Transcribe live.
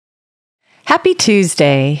Happy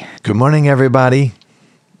Tuesday. Good morning, everybody.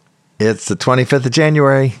 It's the 25th of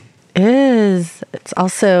January. It's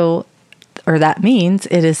also, or that means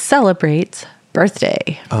it is Celebrate's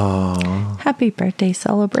birthday. Oh. Happy birthday,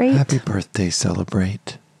 Celebrate. Happy birthday,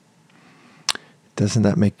 Celebrate. Doesn't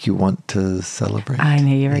that make you want to celebrate? I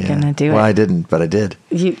knew you were going to do it. Well, I didn't, but I did.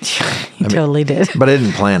 You totally did. But I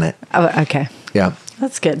didn't plan it. Oh, okay. Yeah.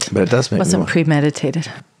 That's good. But it does make me Wasn't want.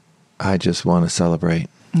 premeditated. I just want to celebrate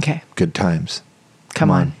Okay. good times. Come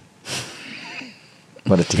on.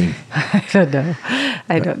 What a team. I don't know.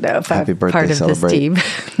 I don't know if Happy I'm birthday, part of Celebrate.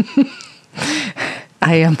 this team.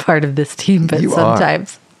 I am part of this team, but You are.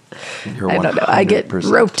 sometimes You're I don't know. I get 100%.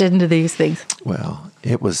 roped into these things. Well,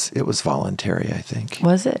 it was voluntary, I think.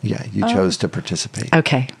 Was it? Yeah, you chose to participate.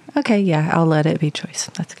 Okay. Okay. Yeah. I'll let it be choice.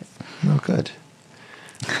 That's good. Oh, good.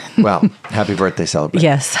 Well, happy birthday, Celebrate.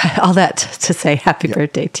 Yes. All that to say happy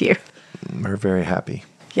birthday to you. We're very happy.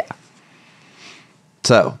 Yeah.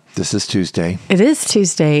 So, this is Tuesday. It is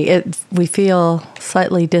Tuesday. We feel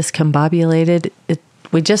slightly discombobulated.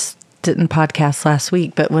 We just didn't podcast last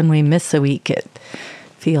week, but when we miss a week, it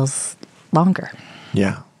feels longer.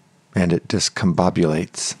 Yeah. And it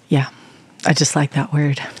discombobulates. Yeah. I just like that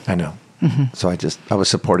word. I know. So I was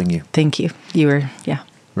supporting you. Thank you. You were, yeah.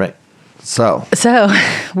 Right. So,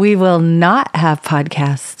 We will not have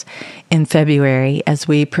podcasts in February as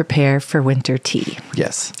we prepare for winter tea.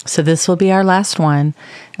 yes. So this will be our last one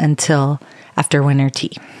until after winter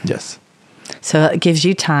tea. Yes. So it gives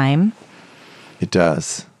you time. It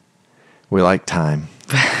does. We like time.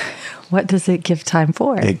 What does it give time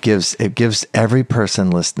for? It gives every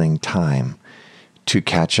person listening time to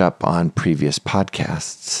catch up on previous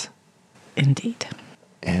podcasts Indeed.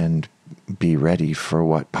 and be ready for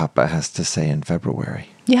what Papa has to say in February.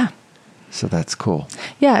 Yeah. So that's cool.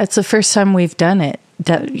 Yeah, it's the first time we've done it.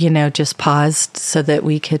 That, just paused so that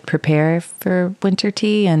we could prepare for winter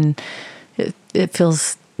tea, and it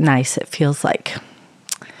feels nice. It feels like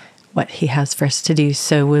what he has for us to do.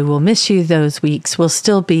 So we will miss you those weeks. We'll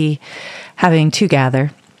still be having to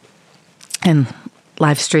gather and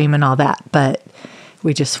live stream and all that, but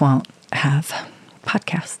we just won't have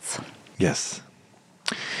podcasts. Yes.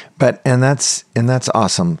 And that's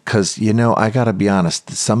awesome because, I got to be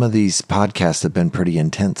honest, some of these podcasts have been pretty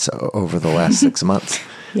intense over the last 6 months.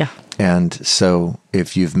 Yeah. And so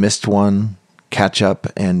if you've missed one, catch up.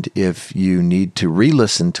 And if you need to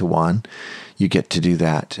re-listen to one, you get to do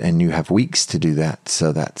that. And you have weeks to do that.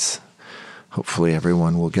 So that's hopefully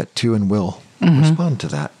everyone will get to and will respond to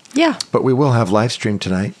that. Yeah. But we will have live stream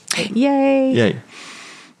tonight. Yay. Yay.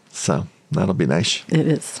 So that'll be nice. It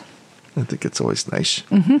is. I think it's always nice.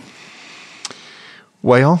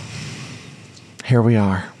 Well, here we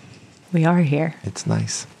are. We are here. It's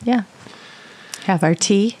nice. Yeah. Have our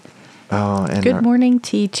tea. Oh, and Good morning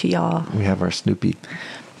tea to y'all. we have our Snoopy.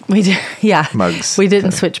 We do, yeah. Mugs. We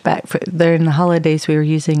didn't switch back. During the holidays, we were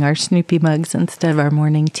using our Snoopy mugs instead of our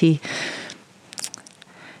morning tea.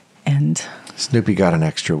 And Snoopy got an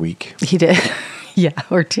extra week. he did. Yeah,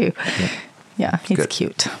 or two. Yeah, he's Good.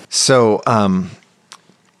 cute. So,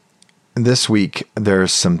 this week,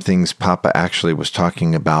 there's some things Papa actually was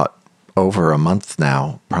talking about over a month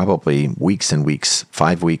now, probably weeks and weeks,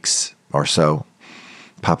 5 weeks or so.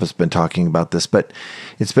 Papa's been talking about this, but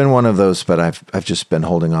it's been one of those, but I've just been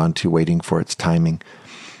holding on to, waiting for its timing.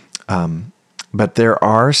 But there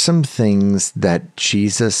are some things that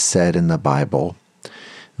Jesus said in the Bible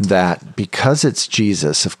that, because it's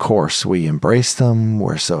Jesus, of course, we embrace them.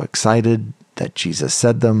 We're so excited that Jesus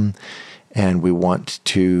said them, and we want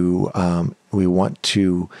to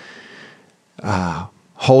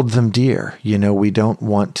hold them dear. We don't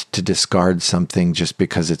want to discard something just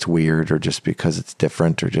because it's weird or just because it's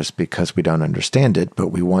different or just because we don't understand it, but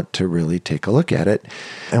we want to really take a look at it.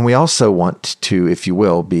 And we also want to, if you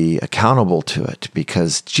will, be accountable to it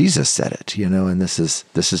because Jesus said it, and this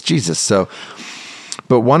is Jesus. So,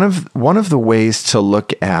 but one of the ways to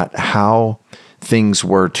look at how things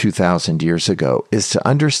were 2,000 years ago is to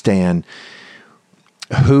understand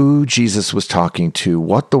who Jesus was talking to,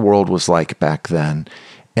 what the world was like back then.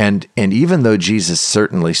 And even though Jesus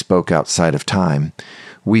certainly spoke outside of time,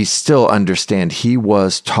 we still understand he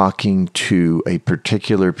was talking to a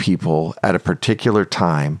particular people at a particular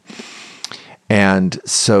time. And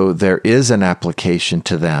so there is an application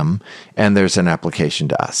to them, and there's an application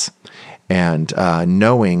to us. And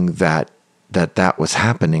knowing that was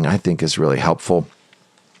happening, I think, is really helpful,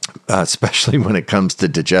 especially when it comes to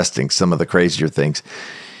digesting some of the crazier things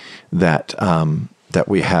that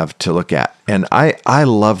we have to look at. And I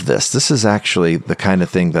love this. This is actually the kind of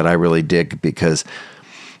thing that I really dig because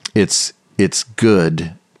it's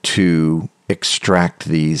good to extract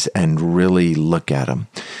these and really look at them.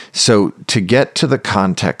 So to get to the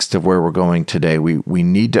context of where we're going today, we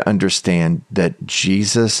need to understand that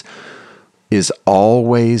Jesus is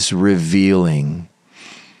always revealing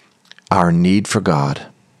our need for God.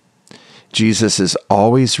 Jesus is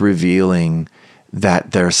always revealing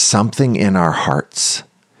that there's something in our hearts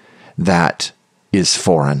that is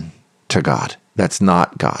foreign to God, that's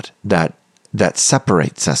not God, that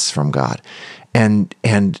separates us from God.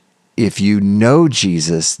 And if you know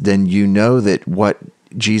Jesus, then you know that what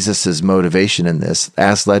Jesus's motivation in this,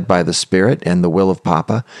 as led by the Spirit and the will of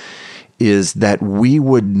Papa, is that we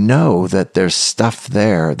would know that there's stuff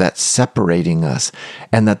there that's separating us,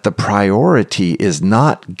 and that the priority is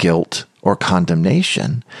not guilt or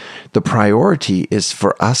condemnation. The priority is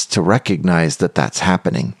for us to recognize that that's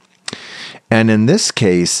happening. And in this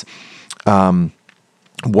case,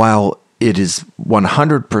 while it is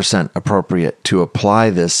 100% appropriate to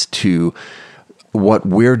apply this to what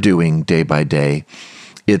we're doing day by day,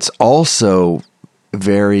 it's also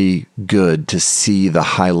very good to see the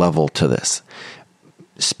high level to this,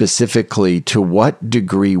 specifically to what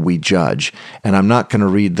degree we judge. And I'm not going to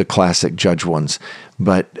read the classic judge ones,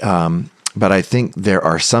 but I think there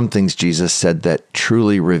are some things Jesus said that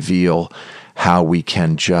truly reveal how we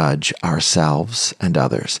can judge ourselves and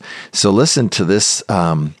others. So listen to this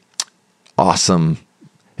awesome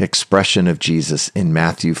expression of Jesus in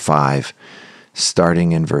Matthew 5,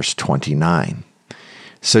 starting in verse 29.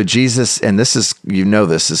 So Jesus, and this is,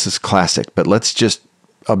 this is classic, but let's just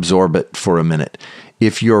absorb it for a minute.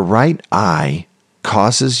 If your right eye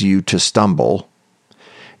causes you to stumble,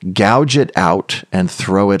 gouge it out and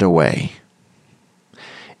throw it away.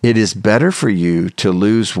 It is better for you to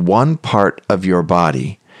lose one part of your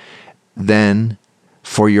body than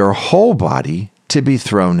for your whole body to be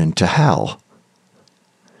thrown into hell.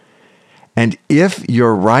 And if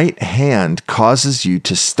your right hand causes you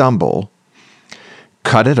to stumble,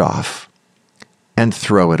 cut it off and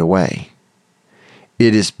throw it away.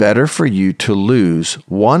 It is better for you to lose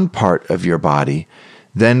one part of your body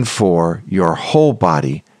than for your whole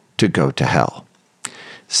body to go to hell.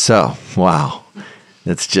 So, wow.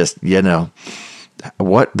 It's just,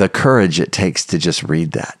 what the courage it takes to just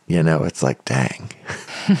read that. It's like, dang.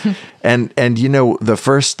 And the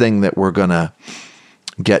first thing that we're going to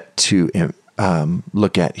get to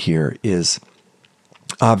look at here is,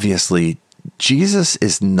 obviously, Jesus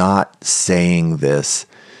is not saying this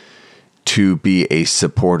to be a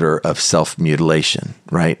supporter of self-mutilation,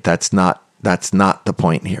 right? That's not the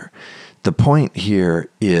point here. The point here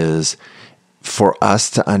is for us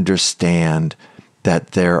to understand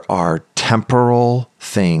that there are temporal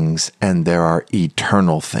things and there are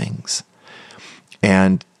eternal things.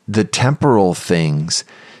 And the temporal things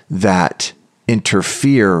that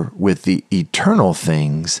interfere with the eternal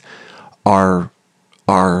things are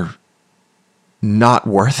not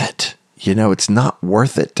worth it. It's not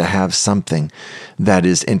worth it to have something that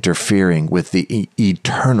is interfering with the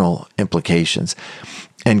eternal implications.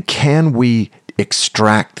 And can we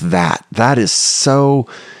extract that? That is so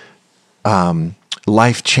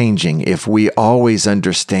life-changing if we always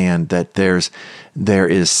understand that there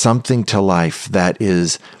is something to life that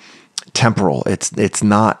is temporal. It's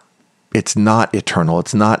not eternal.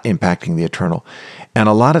 It's not impacting the eternal. And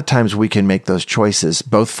a lot of times we can make those choices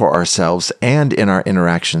both for ourselves and in our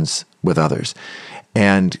interactions with others.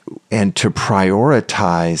 And to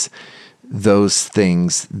prioritize those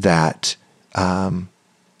things that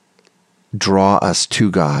draw us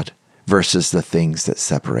to God versus the things that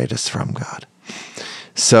separate us from God.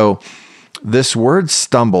 So this word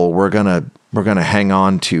stumble, we're gonna hang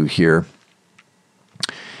on to here.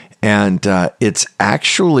 And it's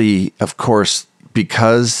actually, of course,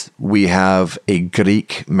 because we have a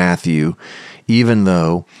Greek Matthew, even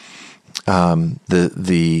though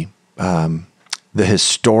the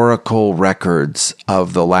historical records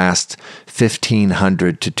of the last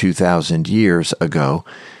 1,500 to 2,000 years ago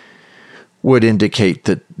would indicate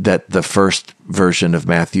that the first version of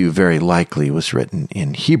Matthew very likely was written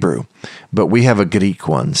in Hebrew. But we have a Greek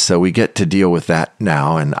one, so we get to deal with that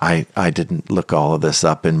now. And I didn't look all of this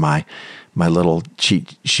up in my little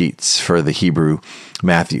cheat sheets for the Hebrew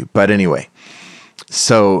Matthew. But anyway,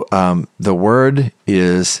 so the word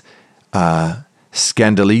is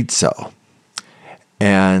scandalizo.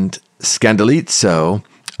 And scandalizo,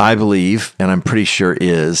 I believe, and I'm pretty sure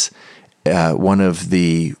is one of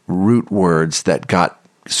the root words that got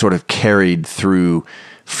sort of carried through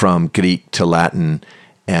from Greek to Latin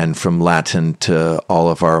and from Latin to all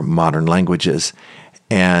of our modern languages.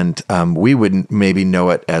 And we would maybe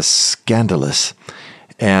know it as scandalous.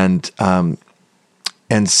 And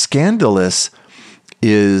scandalous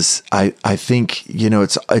is I think,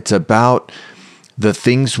 it's about the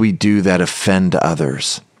things we do that offend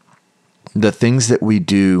others, the things that we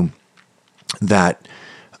do that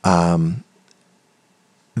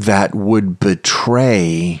that would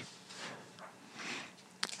betray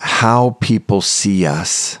how people see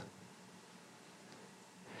us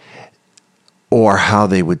or how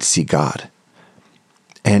they would see God.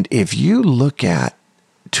 And if you look at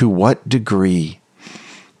to what degree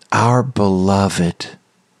our beloved,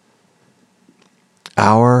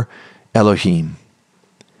 our Elohim,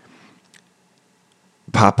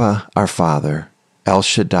 Papa, our Father, El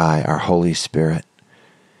Shaddai, our Holy Spirit,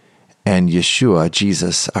 and Yeshua,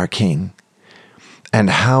 Jesus, our King, and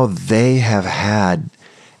how they have had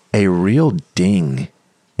a real ding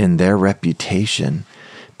in their reputation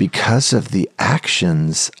because of the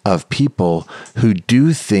actions of people who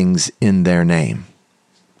do things in their name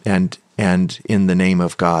and in the name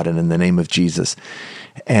of God and in the name of Jesus.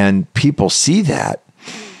 And people see that.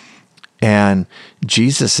 And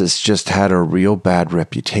Jesus has just had a real bad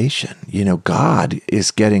reputation. God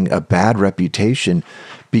is getting a bad reputation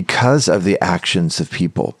because of the actions of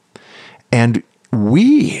people. And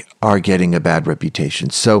we are getting a bad reputation.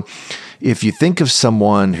 So if you think of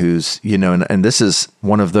someone who's, and this is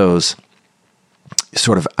one of those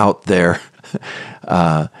sort of out there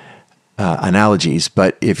analogies,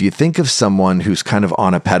 but if you think of someone who's kind of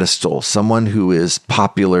on a pedestal, someone who is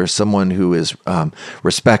popular, someone who is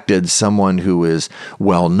respected, someone who is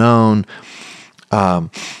well known,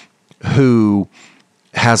 who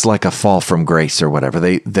has like a fall from grace or whatever,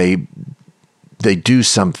 they do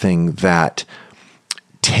something that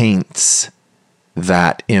taints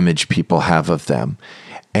that image people have of them,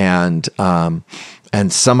 and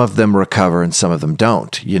some of them recover and some of them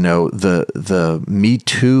don't. The Me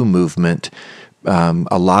Too movement,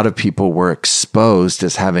 a lot of people were exposed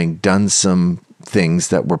as having done some things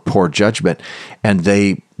that were poor judgment, and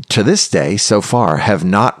they, to this day, so far, have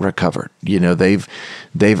not recovered.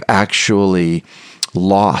 They've actually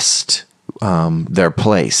lost their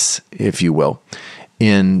place, if you will,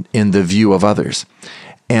 in the view of others.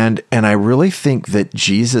 And I really think that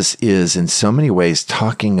Jesus is in so many ways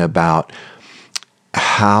talking about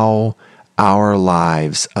how our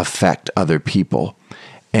lives affect other people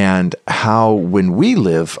and how when we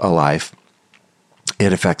live a life,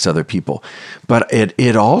 it affects other people. But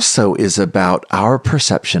it also is about our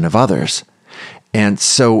perception of others. And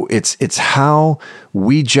so it's how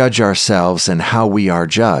we judge ourselves and how we are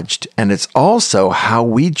judged. And it's also how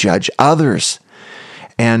we judge others.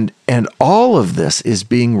 And all of this is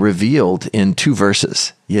being revealed in 2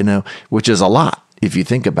 verses, which is a lot. If you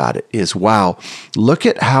think about it, is, wow, look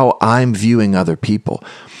at how I'm viewing other people.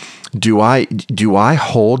 Do I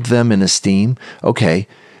hold them in esteem? Okay.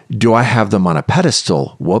 Do I have them on a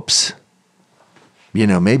pedestal? Whoops.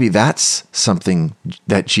 Maybe that's something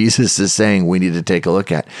that Jesus is saying we need to take a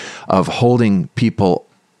look at, of holding people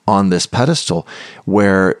on this pedestal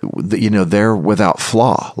where, they're without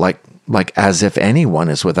flaw, like as if anyone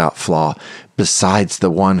is without flaw besides the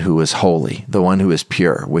one who is holy, the one who is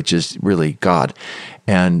pure, which is really God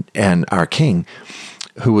and our King,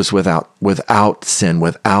 who was without sin,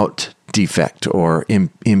 without defect or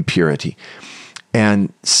impurity.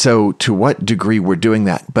 And so to what degree we're doing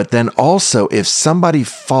that, but then also if somebody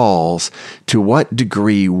falls, to what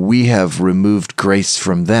degree we have removed grace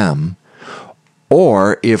from them,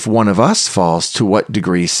 or if one of us falls, to what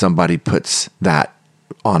degree somebody puts that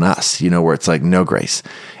on us, where it's like no grace,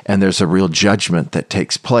 and there's a real judgment that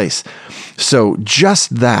takes place. So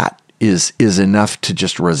just that is enough to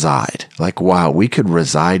just reside. Like, wow, we could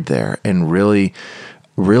reside there and really,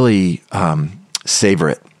 really savor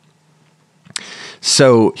it.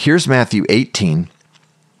 So here's Matthew 18,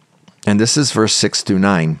 and this is verse 6 through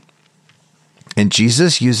 9. And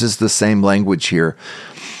Jesus uses the same language here,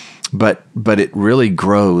 but it really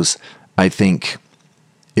grows, I think.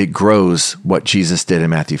 It grows what Jesus did in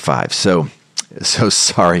Matthew 5. So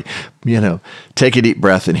sorry, take a deep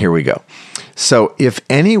breath and here we go. So if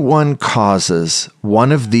anyone causes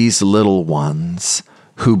one of these little ones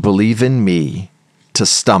who believe in me to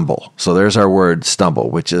stumble, so there's our word stumble,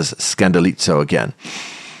 which is scandalizo again.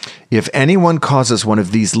 If anyone causes one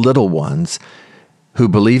of these little ones who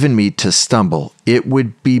believe in me to stumble, it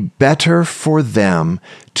would be better for them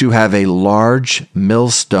to have a large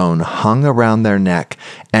millstone hung around their neck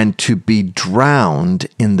and to be drowned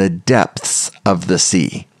in the depths of the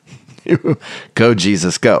sea. Go,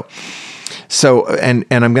 Jesus, go. So, and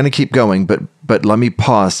I'm going to keep going, but let me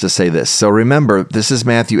pause to say this. So remember, this is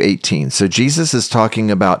Matthew 18. So Jesus is talking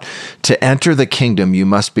about to enter the kingdom, you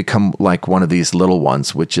must become like one of these little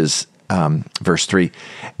ones, which is verse 3.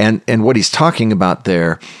 And what he's talking about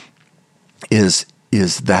there is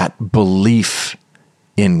that belief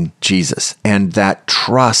in Jesus and that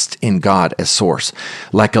trust in God as source.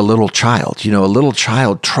 Like a little child, a little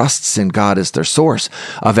child trusts in God as their source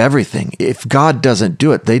of everything. If God doesn't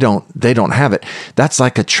do it, they don't have it. That's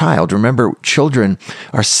like a child. Remember, children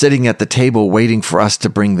are sitting at the table waiting for us to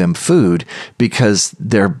bring them food because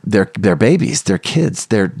they're babies, they're kids.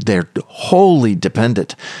 They're wholly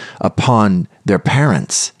dependent upon their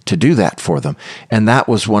parents to do that for them. And that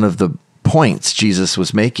was one of the points Jesus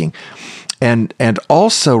was making. And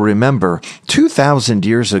also remember, 2,000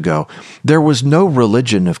 years ago, there was no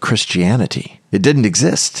religion of Christianity. It didn't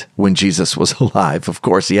exist when Jesus was alive. Of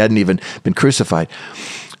course, he hadn't even been crucified.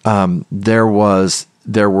 There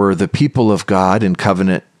were the people of God in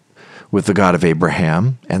covenant with the God of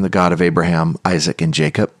Abraham and the God of Abraham, Isaac, and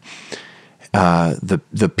Jacob.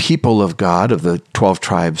 The people of God of the 12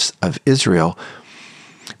 tribes of Israel.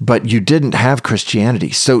 But you didn't have Christianity.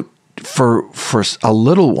 So for a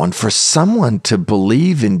little one, for someone to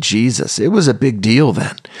believe in Jesus, it was a big deal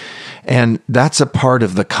then. And that's a part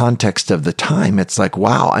of the context of the time. It's like,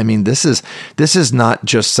 wow, I mean, this is not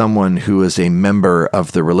just someone who is a member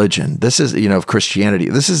of the religion. This is, of Christianity.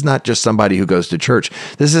 This is not just somebody who goes to church.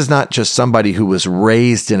 This is not just somebody who was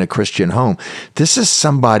raised in a Christian home. This is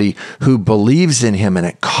somebody who believes in him and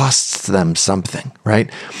it costs them something, right?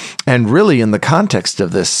 And really in the context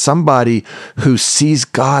of this, somebody who sees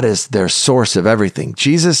God as their source of everything.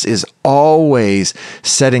 Jesus is always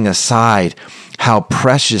setting aside how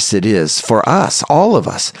precious it is for us, all of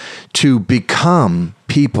us, to become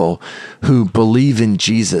people who believe in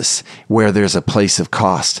Jesus where there's a place of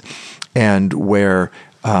cost and where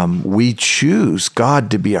we choose God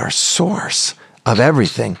to be our source of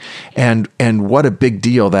everything. And what a big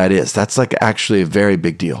deal that is. That's like actually a very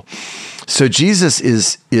big deal. So Jesus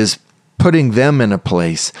is putting them in a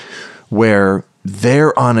place where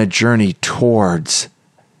they're on a journey towards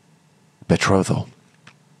betrothal.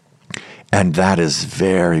 And that is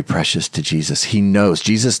very precious to Jesus.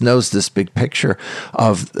 Jesus knows this big picture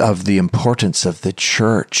of the importance of the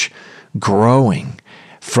church growing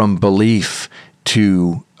from belief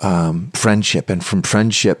to friendship, and from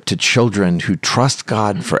friendship to children who trust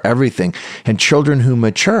God for everything, and children who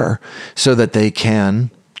mature so that they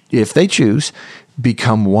can, if they choose,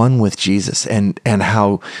 become one with Jesus. And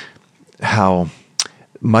how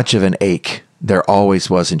much of an ache there always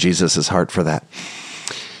was in Jesus' heart for that.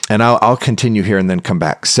 And I'll continue here and then come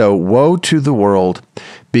back. So, woe to the world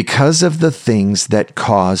because of the things that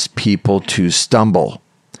cause people to stumble.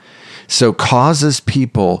 So causes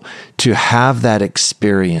people to have that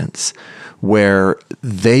experience where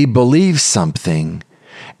they believe something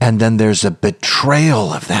and then there's a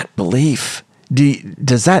betrayal of that belief.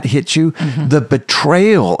 Does that hit you? Mm-hmm. The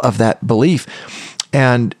betrayal of that belief.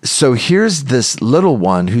 And so here's this little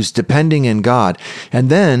one who's depending in God. And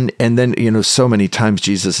then, so many times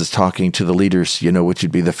Jesus is talking to the leaders, which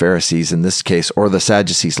would be the Pharisees in this case, or the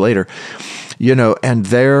Sadducees later, and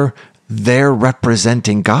they're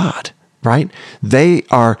representing God, right? They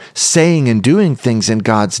are saying and doing things in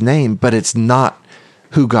God's name, but it's not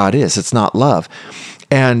who God is. It's not love.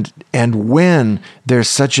 And when there's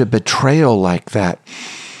such a betrayal like that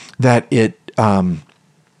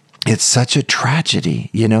it's such a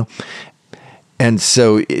tragedy, And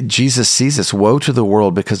so Jesus sees this, woe to the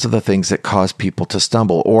world because of the things that cause people to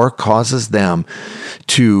stumble, or causes them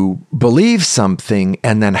to believe something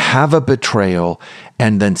and then have a betrayal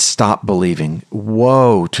and then stop believing.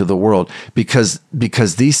 Woe to the world because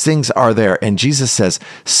these things are there. And Jesus says,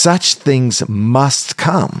 such things must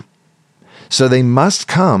come. So they must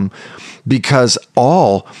come because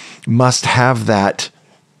all must have that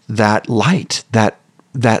light,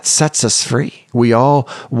 that sets us free. We all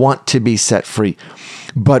want to be set free.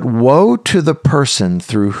 But woe to the person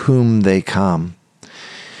through whom they come.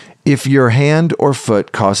 If your hand or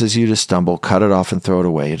foot causes you to stumble, cut it off and throw it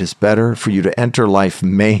away. It is better for you to enter life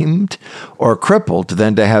maimed or crippled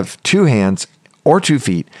than to have 2 hands or 2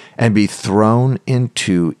 feet and be thrown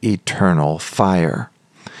into eternal fire.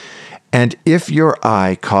 And if your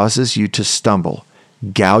eye causes you to stumble,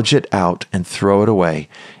 gouge it out and throw it away.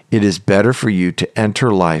 It is better for you to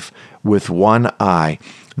enter life with 1 eye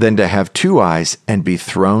than to have 2 eyes and be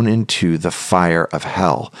thrown into the fire of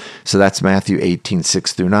hell. So that's Matthew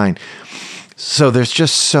 18:6-9. So there's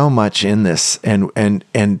just so much in this. And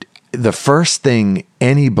the first thing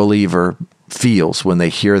any believer feels when they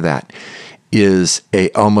hear that is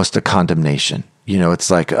almost a condemnation.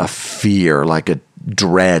 It's like a fear, like a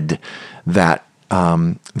dread that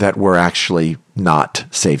we're actually not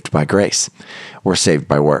saved by grace. We're saved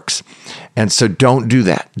by works. And so don't do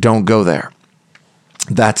that. Don't go there.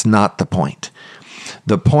 That's not the point.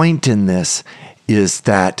 The point in this is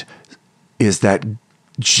that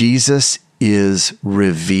Jesus is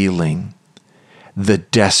revealing the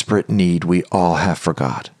desperate need we all have for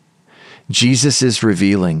God. Jesus is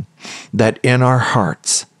revealing that in our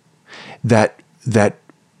hearts, that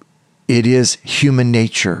it is human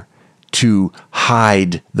nature to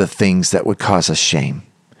hide the things that would cause us shame,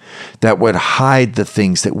 that would hide the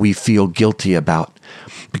things that we feel guilty about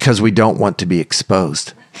because we don't want to be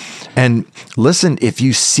exposed. And listen, if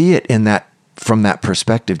you see it from that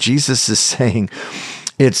perspective, Jesus is saying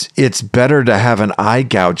it's better to have an eye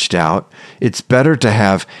gouged out. It's better to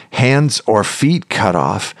have hands or feet cut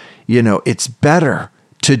off. It's better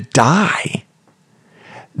to die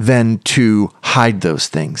than to hide those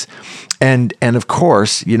things. And of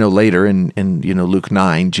course, later in Luke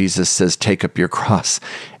 9, Jesus says, take up your cross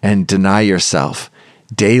and deny yourself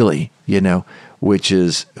daily, which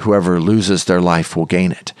is whoever loses their life will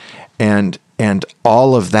gain it. And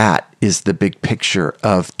all of that is the big picture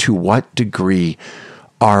of to what degree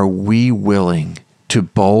are we willing to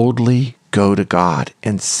boldly go to God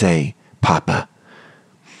and say, Papa,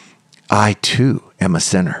 I too am a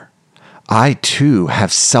sinner. I too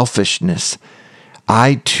have selfishness.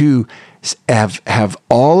 I too have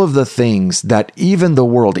all of the things that even the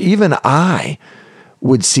world, even I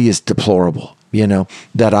would see as deplorable,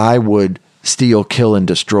 that I would steal, kill, and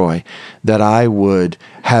destroy, that I would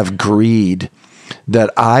have greed,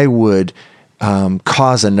 that I would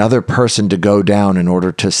cause another person to go down in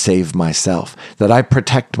order to save myself, that I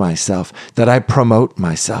protect myself, that I promote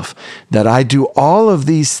myself, that I do all of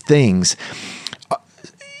these things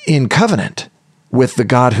in covenant with the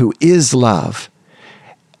God who is love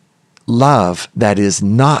that is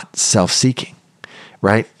not self-seeking,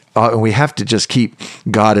 right? We have to just keep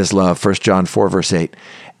God is love, 1 John 4, verse 8,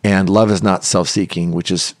 and love is not self-seeking,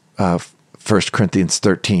 which is 1 Corinthians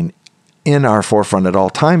 13, in our forefront at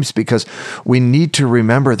all times, because we need to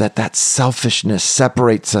remember that selfishness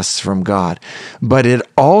separates us from God, but it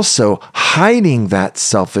also, hiding that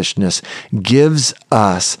selfishness, gives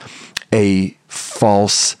us a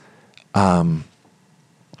false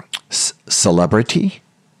celebrity.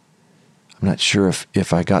 I'm not sure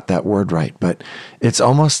if I got that word right, but it's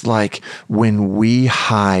almost like when we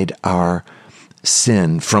hide our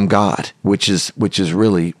sin from God, which is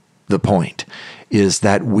really the point, is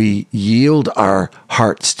that we yield our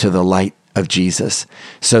hearts to the light of Jesus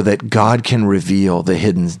so that God can reveal the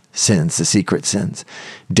hidden sins, the secret sins,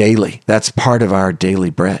 daily. That's part of our daily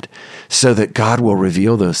bread, so that God will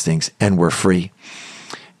reveal those things and we're free.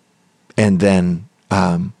 And then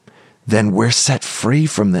we're set free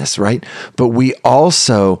from this, right? But we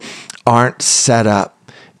also aren't set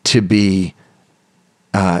up to be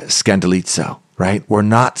scandalizo, right? We're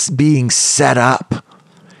not being set up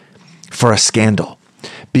for a scandal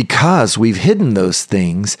because we've hidden those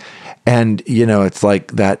things. And, it's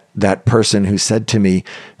like that person who said to me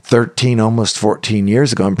 13, almost 14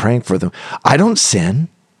 years ago, I'm praying for them, I don't sin.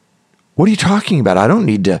 What are you talking about? I don't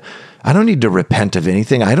need to repent of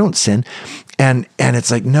anything. I don't sin. And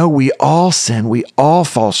it's like, no, we all sin. We all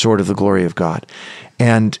fall short of the glory of God.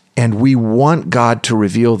 And we want God to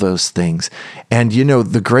reveal those things. And,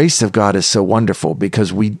 the grace of God is so wonderful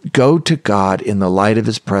because we go to God in the light of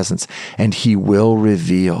his presence and he will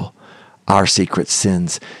reveal our secret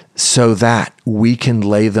sins so that we can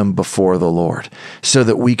lay them before the Lord, so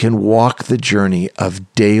that we can walk the journey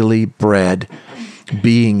of daily bread,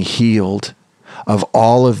 being healed of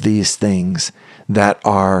all of these things that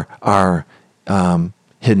are our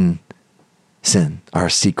hidden sin, our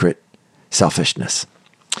secret selfishness.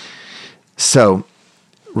 So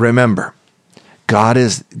remember, God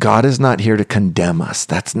is not here to condemn us.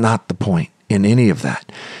 That's not the point in any of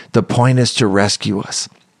that. The point is to rescue us.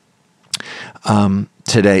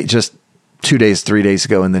 Today, just 3 days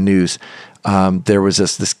ago in the news, there was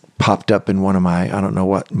this popped up in one of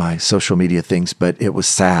my social media things, but it was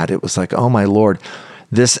sad. It was like, oh my Lord,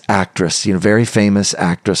 this actress, very famous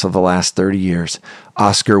actress of the last 30 years,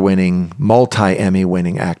 Oscar-winning, multi-Emmy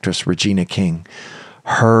winning actress, Regina King.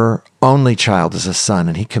 Her only child is a son,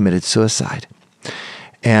 and he committed suicide.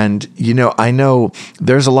 And, I know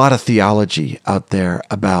there's a lot of theology out there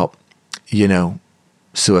about,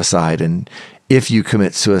 suicide. And if you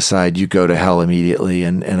commit suicide, you go to hell immediately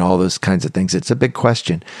and all those kinds of things. It's a big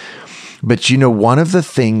question. But, one of the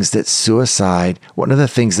things that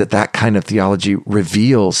that kind of theology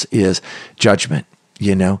reveals is judgment,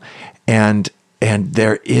 and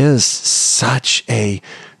there is such a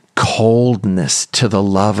coldness to the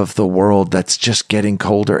love of the world that's just getting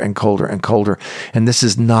colder and colder and colder. And this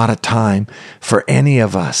is not a time for any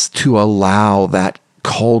of us to allow that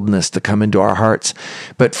coldness to come into our hearts,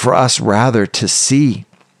 but for us rather to see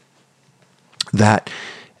that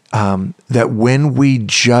that when we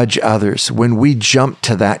judge others, when we jump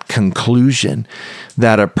to that conclusion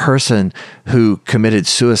that a person who committed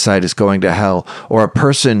suicide is going to hell, or a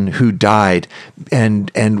person who died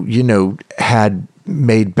and had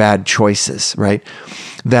made bad choices, right?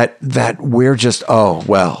 That we're just, oh,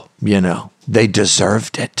 well, they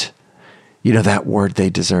deserved it. That word, they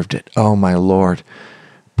deserved it. Oh, my Lord,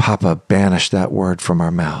 Papa, banish that word from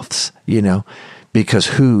our mouths, because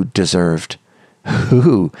who deserves,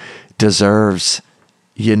 the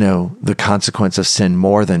consequence of sin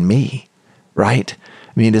more than me, right?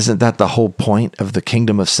 I mean, isn't that the whole point of the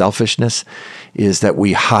kingdom of selfishness, is that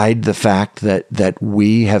we hide the fact that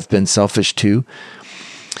we have been selfish too?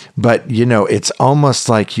 But, it's almost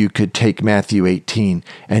like you could take Matthew 18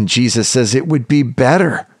 and Jesus says it would be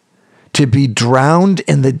better to be drowned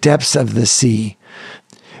in the depths of the sea,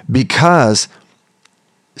 because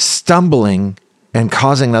stumbling and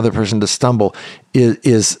causing another person to stumble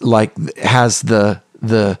is like, has the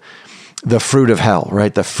fruit of hell,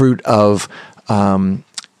 right? The fruit of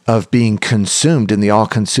being consumed in the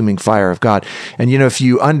all-consuming fire of God. And, if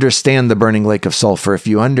you understand the burning lake of sulfur, if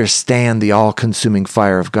you understand the all-consuming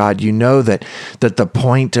fire of God, you know that the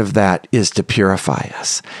point of that is to purify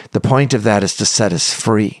us. The point of that is to set us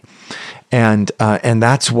free. And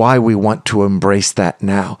that's why we want to embrace that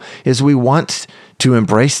now, is we want to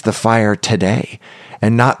embrace the fire today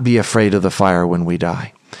and not be afraid of the fire when we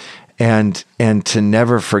die. And to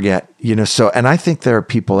never forget, and I think there are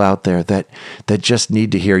people out there that just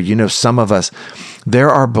need to hear, some of us, there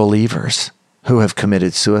are believers who have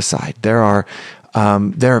committed suicide. There are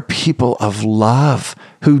people of love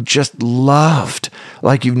who just loved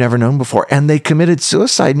like you've never known before, and they committed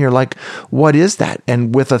suicide, and you're like, what is that?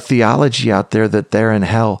 And with a theology out there that they're in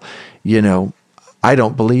hell, I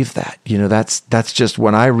don't believe that. That's just,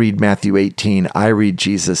 when I read Matthew 18, I read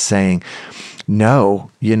Jesus saying,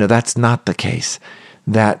 no, that's not the case.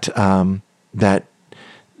 That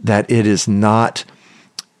it is not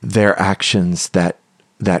their actions that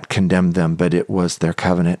condemned them, but it was their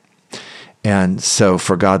covenant. And so,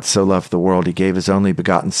 for God so loved the world, he gave his only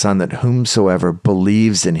begotten Son, that whomsoever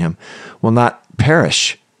believes in him will not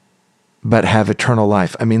perish, but have eternal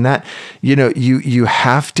life. I mean, that, you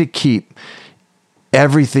have to keep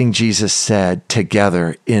everything Jesus said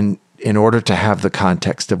together in order to have the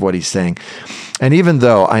context of what he's saying. And even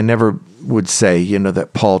though I never would say,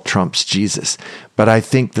 that Paul trumps Jesus, but I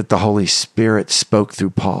think that the Holy Spirit spoke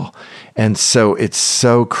through Paul. And so it's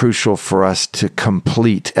so crucial for us to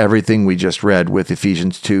complete everything we just read with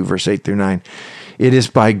Ephesians 2, verse 8 through 9. It is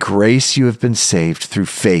by grace you have been saved through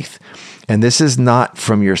faith. And this is not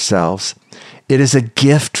from yourselves. It is a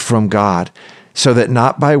gift from God, so that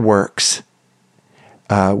not by works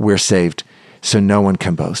we're saved, so no one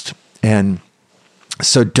can boast. And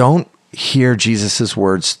so don't hear Jesus's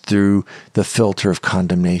words through the filter of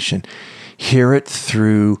condemnation. Hear it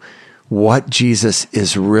through what Jesus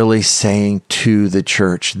is really saying to the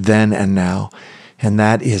church then and now. And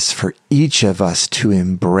that is for each of us to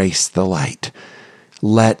embrace the light.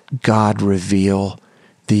 Let God reveal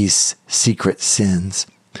these secret sins,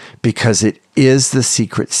 because it is the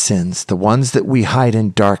secret sins, the ones that we hide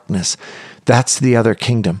in darkness. That's the other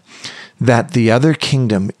kingdom. That the other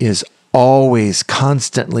kingdom is always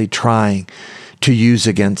constantly trying to use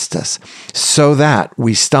against us, so that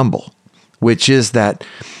we stumble, which is that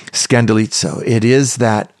scandalizo. It is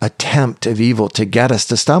that attempt of evil to get us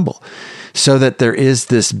to stumble, so that there is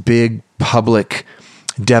this big public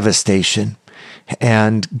devastation,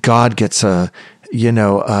 and God gets a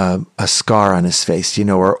scar on his face,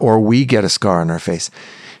 or we get a scar on our face.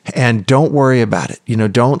 And don't worry about it.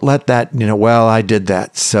 Don't let that, well, I did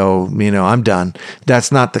that, so, I'm done.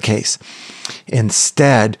 That's not the case.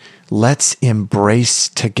 Instead, let's embrace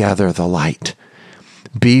together the light.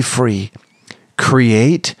 Be free.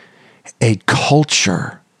 Create a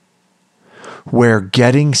culture where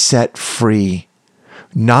getting set free,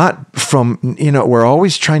 not from, we're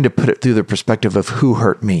always trying to put it through the perspective of who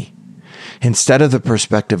hurt me, instead of the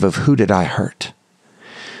perspective of who did I hurt.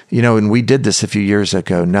 And we did this a few years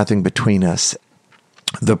ago, Nothing Between Us,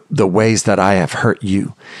 the ways that I have hurt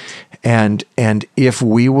you. And if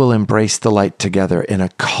we will embrace the light together in a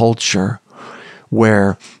culture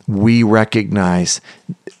where we recognize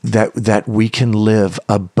that we can live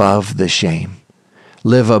above the shame,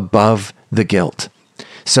 live above the guilt,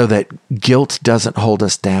 so that guilt doesn't hold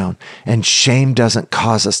us down and shame doesn't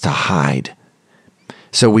cause us to hide,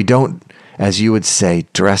 So we don't, as you would say,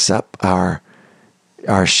 dress up our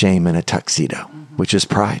shame in a tuxedo, which is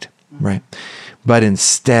pride, right? But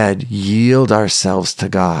instead yield ourselves to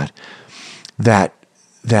God, that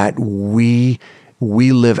we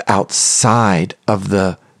live outside of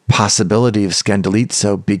the possibility of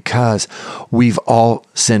scandalizo, because we've all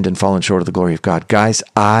sinned and fallen short of the glory of God. Guys,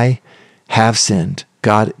 I have sinned.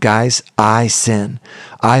 Guys, I sin.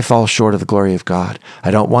 I fall short of the glory of God.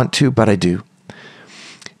 I don't want to, but I do.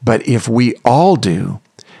 But if we all do,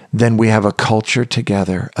 then we have a culture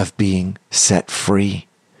together of being set free.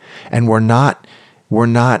 And we're not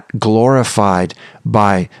glorified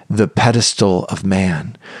by the pedestal of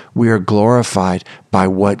man. We are glorified by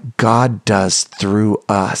what God does through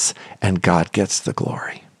us, and God gets the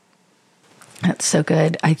glory. That's so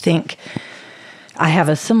good. I think I have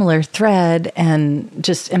a similar thread, and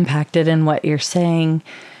just impacted in what you're saying.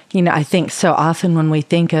 I think so often when we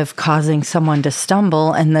think of causing someone to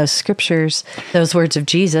stumble, and those scriptures, those words of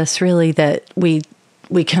Jesus, really, that we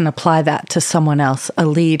can apply that to someone else, a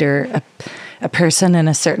leader, a person in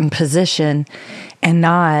a certain position, and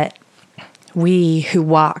not we who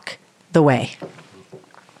walk the way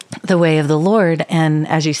of the Lord. And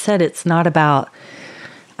as you said, it's not about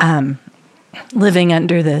living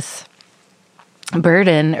under this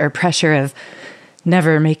burden or pressure of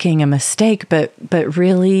never making a mistake, but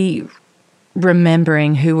really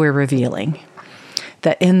remembering who we're revealing.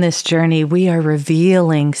 That in this journey, we are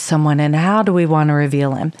revealing someone, and how do we want to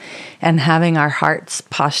reveal him? And having our hearts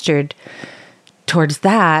postured towards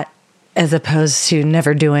that, as opposed to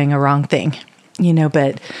never doing a wrong thing.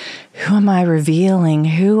 But who am I revealing?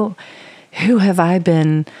 Who have I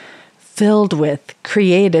been filled with,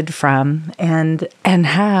 created from, and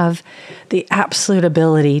have the absolute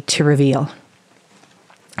ability to reveal?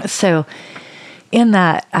 So in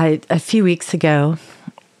that, a few weeks ago,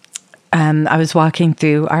 I was walking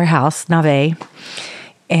through our house, Nave,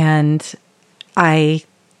 and I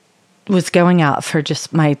was going out for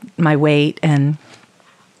just my wait and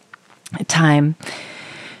time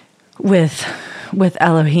with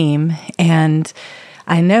Elohim, and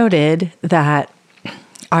I noted that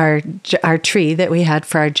our tree that we had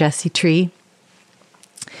for our Jesse tree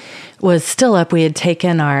was still up. We had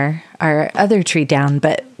taken our other tree down,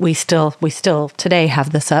 but we still today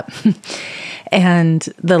have this up. And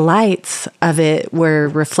the lights of it were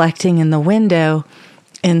reflecting in the window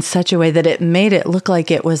in such a way that it made it look like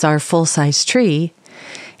it was our full-size tree.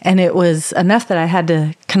 And it was enough that I had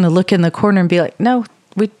to kind of look in the corner and be like, no,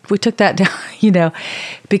 we took that down,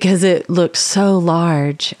 because it looked so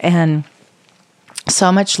large and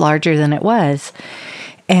so much larger than it was.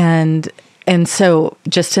 And so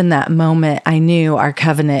just in that moment, I knew our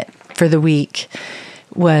covenant for the week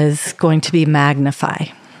was going to be magnify,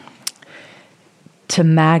 to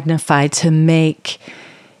make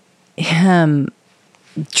him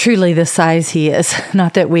truly the size he is.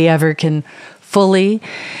 Not that we ever can fully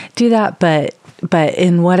do that, but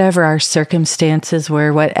in whatever our circumstances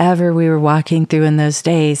were, whatever we were walking through in those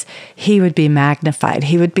days, he would be magnified.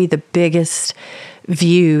 He would be the biggest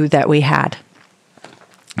view that we had.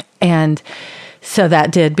 And so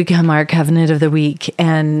that did become our covenant of the week,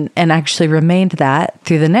 and actually remained that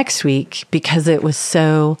through the next week, because it was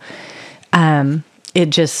so, it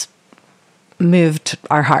just moved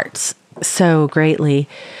our hearts so greatly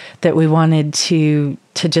that we wanted to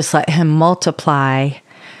just let him multiply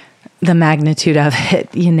the magnitude of it,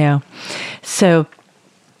 So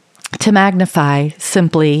to magnify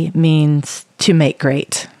simply means to make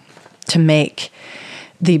great, to make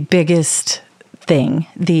the biggest thing,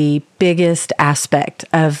 the biggest aspect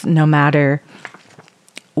of no matter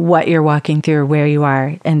what you're walking through or where you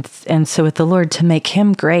are. And so with the Lord, to make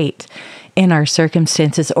him great in our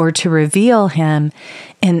circumstances, or to reveal him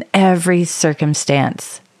in every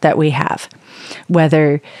circumstance that we have,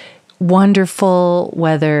 whether wonderful,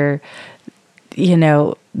 whether,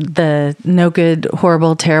 the no good,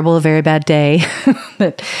 horrible, terrible, very bad day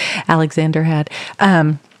that Alexander had,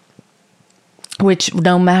 which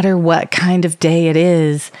no matter what kind of day it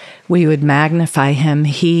is, we would magnify him.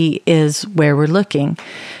 He is where we're looking.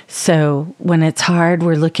 So when it's hard,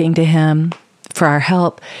 we're looking to him for our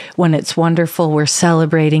help. When it's wonderful, we're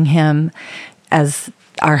celebrating him as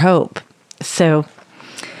our hope. So,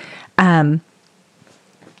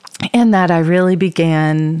 in that, I really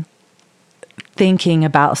began thinking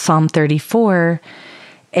about Psalm 34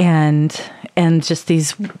 and just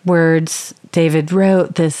these words David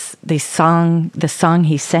wrote, the song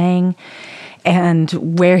he sang, and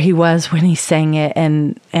where he was when he sang it,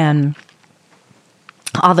 and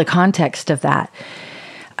all the context of that.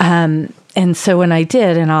 And so when I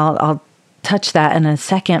did, and I'll touch that in a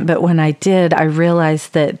second, but when I did, I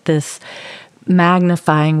realized that this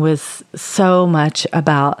magnifying was so much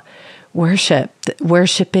about worship,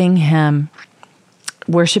 worshiping Him,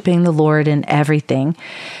 worshiping the Lord in everything,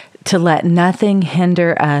 to let nothing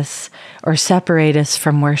hinder us or separate us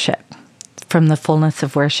from worship, from the fullness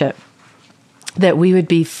of worship, that we would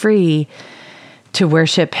be free to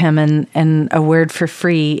worship Him. And a word for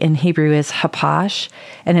free in Hebrew is hapash,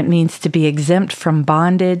 and it means to be exempt from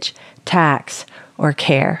bondage, tax, or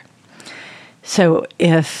care. So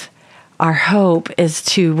if our hope is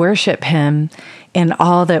to worship Him in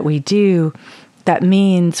all that we do, that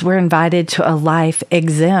means we're invited to a life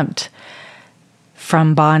exempt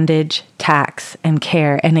from bondage, tax, and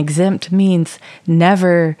care. And exempt means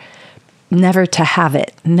never to have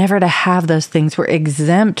it, never to have those things. We're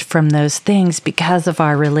exempt from those things because of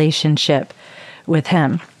our relationship with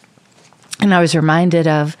Him. And I was reminded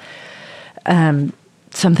of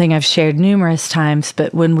something I've shared numerous times,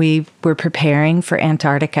 but when we were preparing for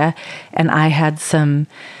Antarctica, and I had some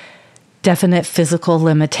definite physical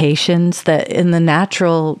limitations that in the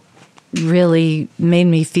natural really made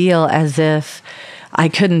me feel as if I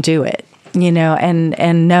couldn't do it,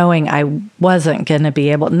 and knowing I wasn't going to be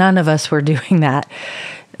able, none of us were doing that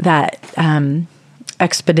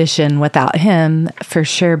expedition without Him for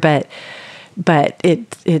sure. But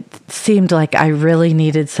it seemed like I really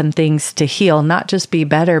needed some things to heal, not just be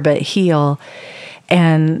better, but heal.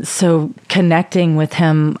 And so connecting with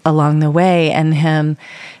Him along the way, and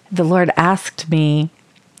the Lord asked me,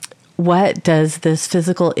 what does this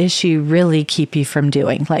physical issue really keep you from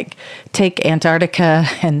doing? Like, take Antarctica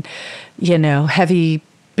and, heavy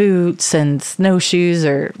boots and snowshoes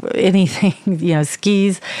or anything,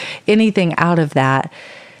 skis, anything out of that.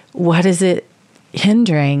 What is it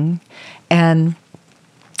hindering? And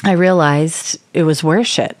I realized it was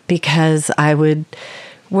worship, because I would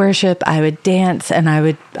worship, I would dance, and I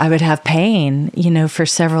would have pain, for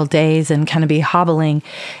several days and kind of be hobbling.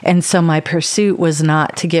 And so my pursuit was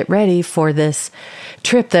not to get ready for this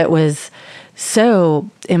trip that was so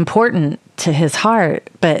important to His heart,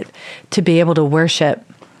 but to be able to worship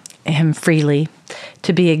Him freely,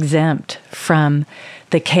 to be exempt from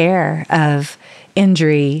the care of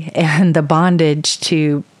injury and the bondage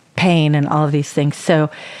to pain and all of these things. So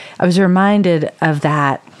I was reminded of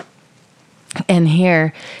that. And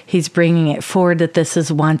here He's bringing it forward that this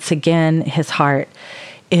is once again His heart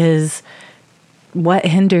is what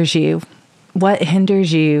hinders you? What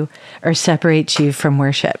hinders you or separates you from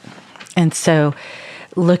worship? And so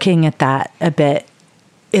looking at that a bit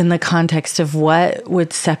in the context of what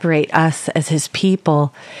would separate us as His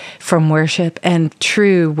people from worship and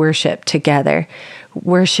true worship together.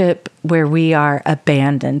 Worship where we are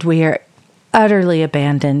abandoned. We are utterly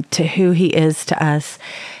abandoned to who He is to us.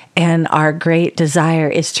 And our great desire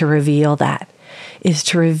is to reveal that, is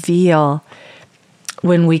to reveal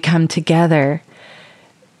when we come together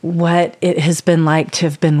what it has been like to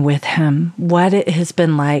have been with Him, what it has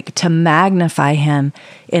been like to magnify Him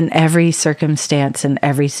in every circumstance and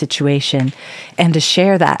every situation, and to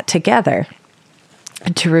share that together,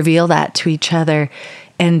 and to reveal that to each other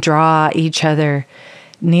and draw each other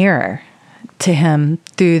nearer to Him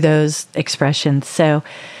through those expressions. So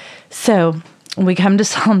we come to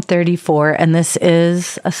Psalm 34, and this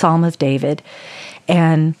is a Psalm of David.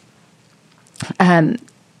 And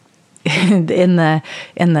in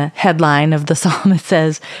the headline of the psalm, it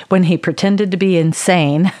says, when he pretended to be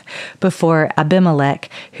insane before Abimelech,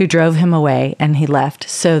 who drove him away, and he left.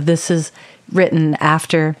 So this is written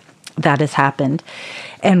after that has happened.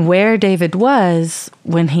 And where David was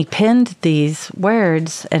when he penned these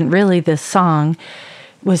words, and really this song,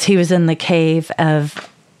 was he was in the cave of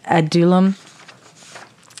Adullam,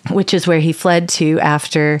 which is where he fled to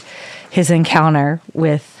after his encounter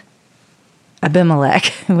with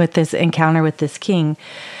Abimelech, with this encounter with this king.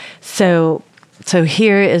 So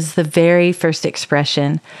here is the very first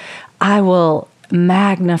expression. I will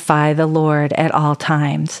magnify the Lord at all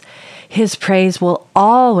times. His praise will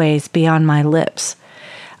always be on my lips.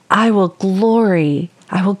 I will glorify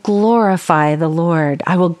the Lord.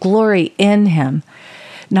 I will glory in Him,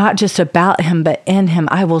 not just about Him, but in Him.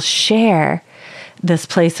 I will share this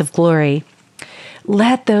place of glory.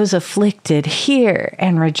 Let those afflicted hear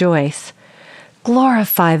and rejoice.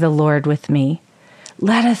 Glorify the Lord with me.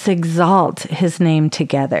 Let us exalt His name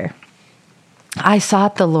together. I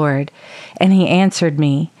sought the Lord, and He answered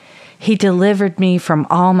me. He delivered me from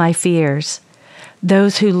all my fears.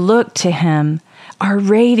 Those who look to Him are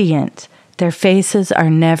radiant. Their faces are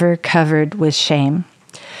never covered with shame.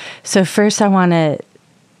 So first I want to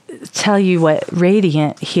tell you what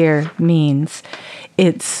radiant here means.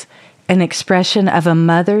 It's an expression of a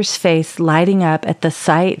mother's face lighting up at the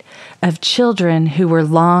sight of children who were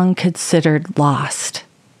long considered lost.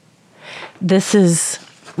 This is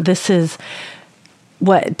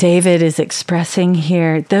what David is expressing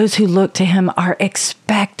here. Those who look to him are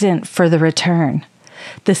expectant for the return.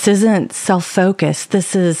 This isn't self-focused.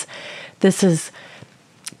 This is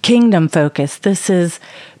kingdom focused. This is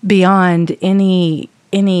beyond any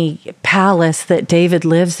palace that David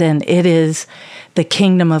lives in. It is the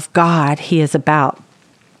kingdom of God he is about.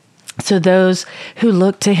 So those who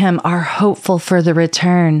look to him are hopeful for the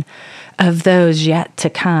return of those yet to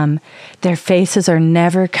come. Their faces are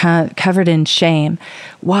never covered in shame.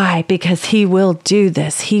 Why? Because he will do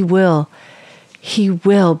this. He will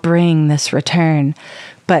bring this return.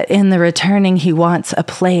 But in the returning, he wants a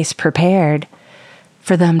place prepared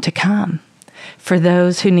for them to come, for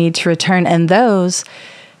those who need to return. And those,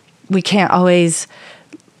 we can't always,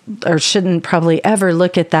 or shouldn't probably ever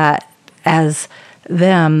look at that as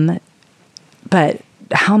them. But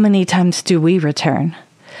how many times do we return?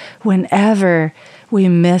 Whenever we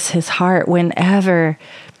miss his heart, whenever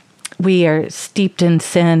we are steeped in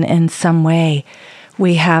sin in some way,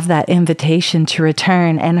 we have that invitation to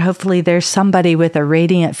return. And hopefully there's somebody with a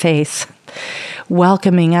radiant face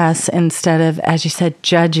welcoming us instead of, as you said,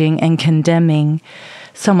 judging and condemning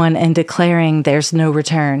someone and declaring there's no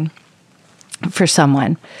return for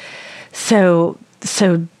someone. So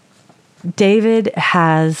David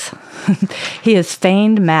has, he has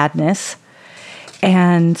feigned madness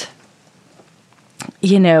and,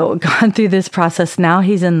 gone through this process. Now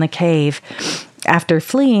he's in the cave after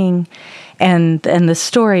fleeing. And the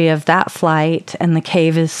story of that flight and the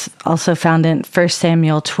cave is also found in 1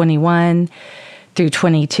 Samuel 21 through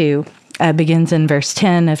 22. Begins in verse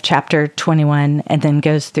 10 of chapter 21 and then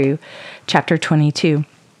goes through chapter 22.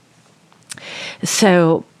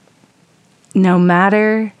 So no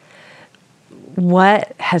matter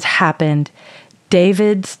what has happened,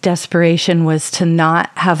 David's desperation was to not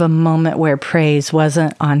have a moment where praise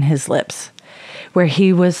wasn't on his lips, where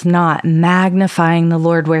he was not magnifying the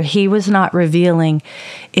Lord, where he was not revealing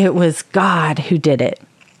it was God who did it,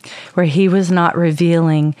 where he was not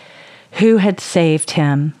revealing who had saved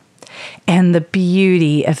him and the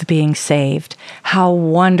beauty of being saved, how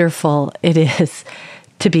wonderful it is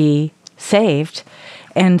to be saved.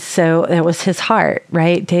 And so that was his heart,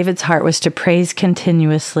 right? David's heart was to praise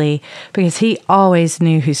continuously because he always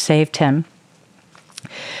knew who saved him.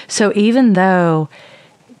 So even though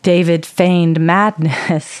David feigned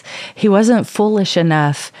madness, he wasn't foolish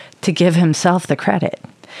enough to give himself the credit.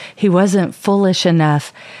 He wasn't foolish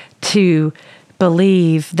enough to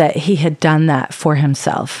believe that he had done that for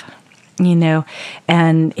himself,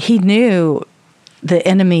 and he knew the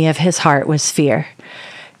enemy of his heart was fear.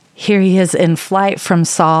 Here he is in flight from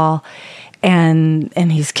Saul, and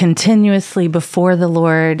he's continuously before the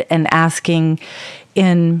Lord and asking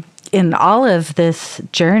in all of this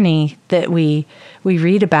journey that we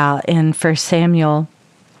read about in 1 Samuel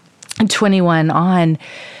 21 on,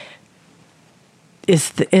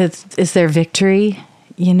 is there victory?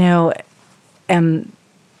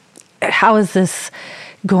 How is this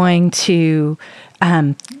going to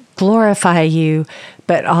glorify you?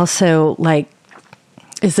 But also,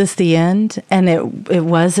 is this the end? And it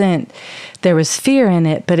wasn't, there was fear in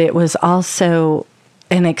it, but it was also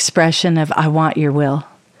an expression of, I want your will.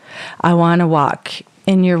 I want to walk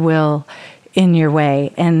in your will, in your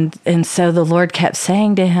way. And so the Lord kept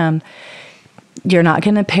saying to him, you're not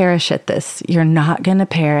going to perish at this. You're not going to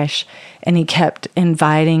perish. And he kept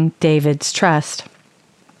inviting David's trust.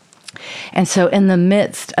 And so in the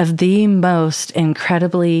midst of the most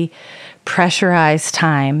incredibly pressurized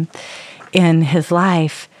time in his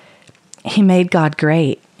life, he made God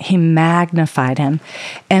great. He magnified him.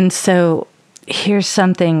 And so here's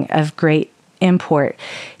something of great import.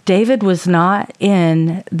 David was not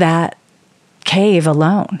in that cave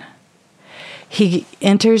alone. He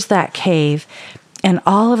enters that cave, and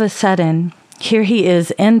all of a sudden, here he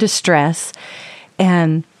is in distress,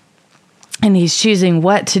 and he's choosing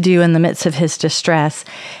what to do in the midst of his distress.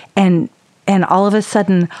 And all of a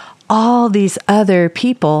sudden, all these other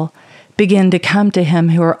people begin to come to him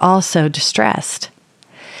who are also distressed.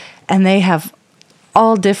 And they have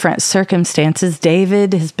all different circumstances.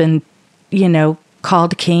 David has been,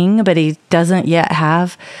 called king, but he doesn't yet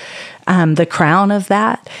have the crown of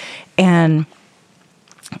that. And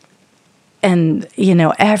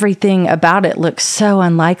everything about it looks so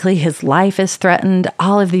unlikely. His life is threatened,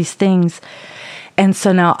 all of these things. And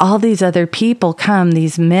so now all these other people come,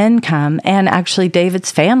 these men come, and actually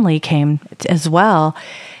David's family came as well.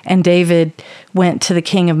 And David went to the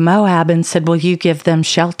king of Moab and said, "Will you give them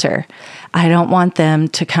shelter? I don't want them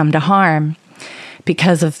to come to harm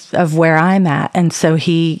because of where I'm at." And so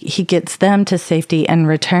he gets them to safety and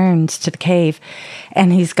returns to the cave.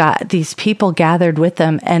 And he's got these people gathered with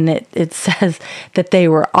him. And it says that they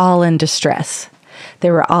were all in distress.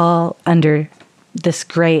 They were all under this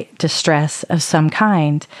great distress of some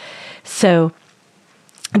kind. So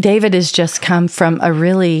David has just come from a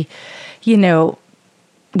really,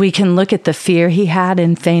 we can look at the fear he had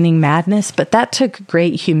in feigning madness, but that took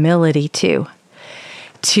great humility too,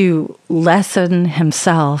 to lessen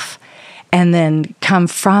himself and then come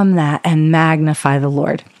from that and magnify the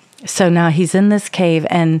Lord. So now he's in this cave,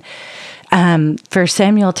 and 1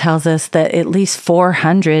 Samuel tells us that at least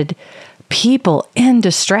 400 people in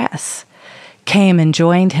distress came and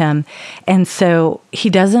joined him. And so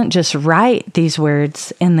he doesn't just write these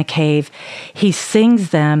words in the cave, he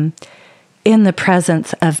sings them in the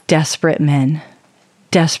presence of desperate men,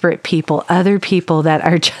 desperate people, other people that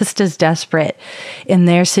are just as desperate in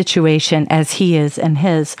their situation as he is in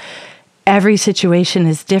his. Every situation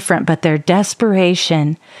is different, but their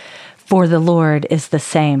desperation for the Lord is the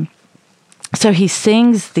same. So he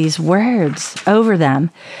sings these words over them.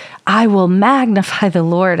 "I will magnify the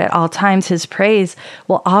Lord at all times. His praise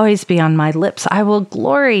will always be on my lips. I will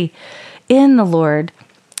glory in the Lord.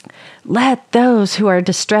 Let those who are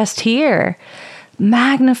distressed hear.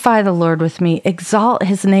 Magnify the Lord with me. Exalt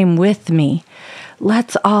his name with me.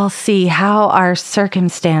 Let's all see how our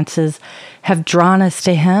circumstances have drawn us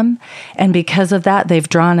to him. And because of that, they've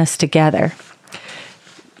drawn us together."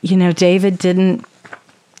 David didn't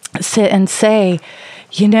sit and say,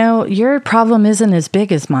 your problem isn't as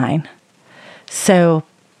big as mine, so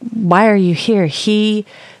why are you here? He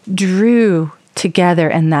drew together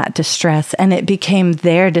in that distress, and it became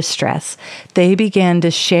their distress. They began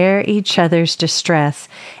to share each other's distress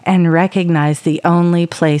and recognize the only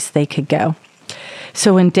place they could go.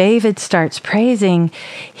 So when David starts praising,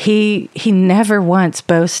 he never once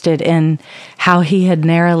boasted in how he had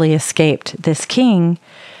narrowly escaped this king,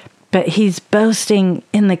 but he's boasting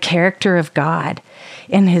in the character of God,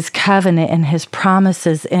 in his covenant, in his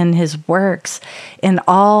promises, in his works, in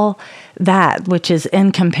all that which is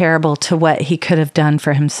incomparable to what he could have done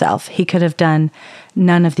for himself. He could have done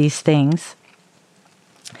none of these things.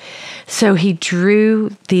 So he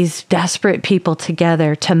drew these desperate people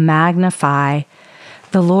together to magnify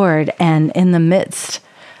the Lord, and in the midst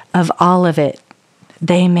of all of it,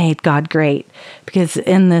 they made God great, because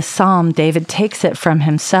in this psalm, David takes it from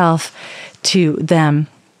himself to them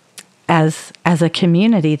as a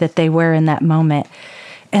community that they were in that moment.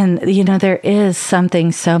 And, there is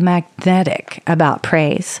something so magnetic about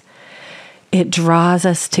praise. It draws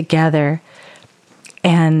us together,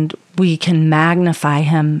 and we can magnify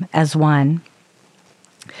him as one.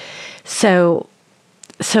 So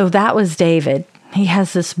that was David. He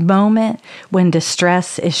has this moment when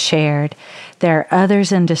distress is shared. There are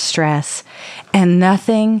others in distress, and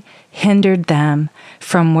nothing hindered them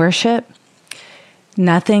from worship.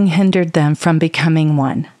 Nothing hindered them from becoming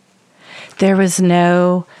one. There was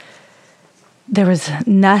nothing,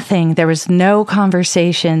 there was no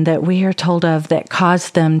conversation that we are told of that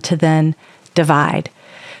caused them to then divide.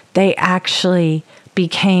 They actually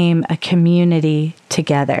became a community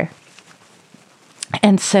together.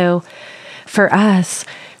 And so for us,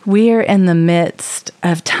 we are in the midst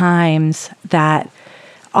of times that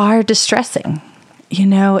are distressing.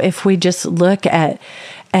 If we just look at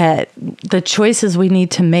the choices we need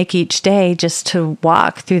to make each day just to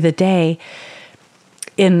walk through the day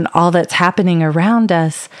in all that's happening around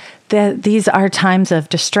us, that these are times of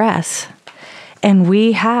distress. And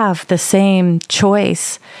we have the same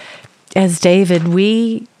choice as David.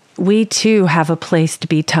 We too have a place to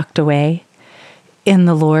be tucked away in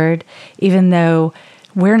the Lord, even though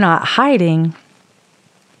we're not hiding,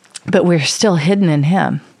 but we're still hidden in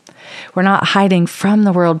him. We're not hiding from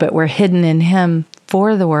the world, but we're hidden in him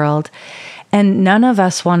for the world. And none of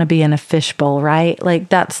us want to be in a fishbowl, right? Like,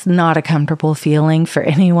 that's not a comfortable feeling for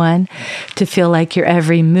anyone, to feel like your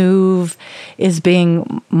every move is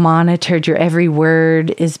being monitored, your every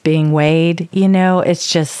word is being weighed.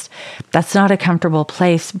 It's just, that's not a comfortable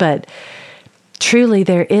place. But truly,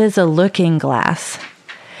 there is a looking glass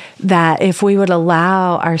that if we would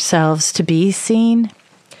allow ourselves to be seen,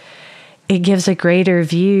 it gives a greater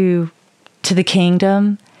view to the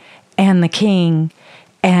kingdom and the king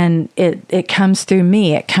And it comes through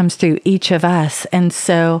me. It comes through each of us. And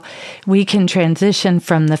so we can transition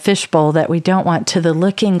from the fishbowl that we don't want to the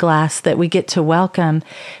looking glass that we get to welcome,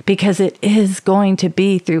 because it is going to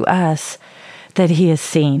be through us that he is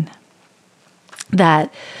seen.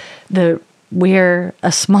 That we're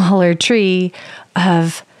a smaller tree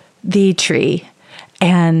of the tree,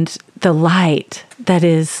 and the light that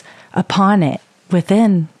is upon it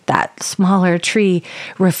within that smaller tree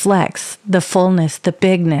reflects the fullness, the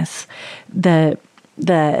bigness, the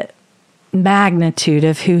magnitude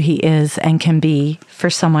of who he is and can be for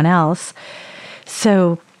someone else.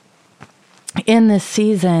 So in this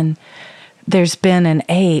season, there's been an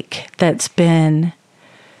ache that's been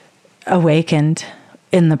awakened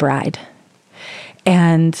in the bride.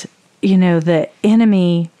 And, the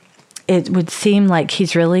enemy, it would seem like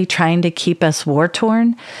he's really trying to keep us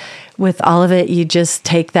war-torn. With all of it, you just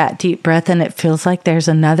take that deep breath and it feels like there's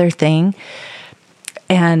another thing.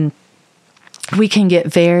 And we can get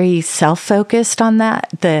very self-focused on that,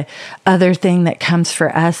 the other thing that comes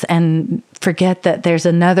for us, and forget that there's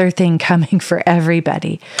another thing coming for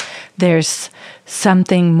everybody. There's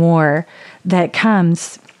something more that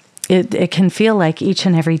comes. It can feel like each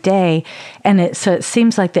and every day. And so it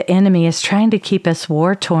seems like the enemy is trying to keep us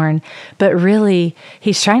war-torn, but really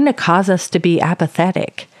he's trying to cause us to be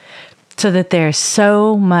apathetic, so that there's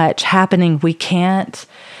so much happening we can't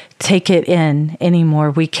take it in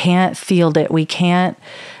anymore. We can't field it. We can't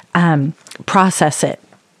process it,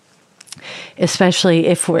 especially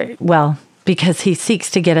if because he seeks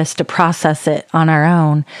to get us to process it on our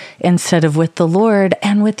own instead of with the Lord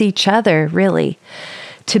and with each other, really,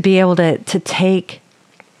 to be able to take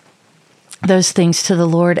those things to the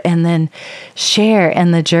Lord and then share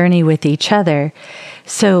in the journey with each other.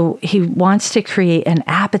 So he wants to create an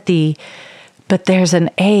apathy, but there's an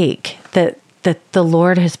ache that the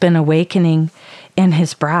Lord has been awakening in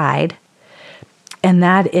his bride. And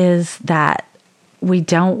that is that we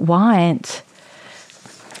don't want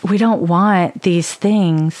these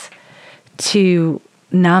things to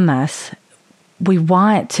numb us. We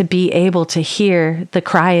want to be able to hear the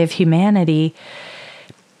cry of humanity.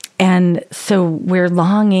 And so we're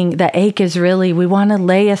longing, the ache is really, we want to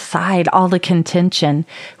lay aside all the contention.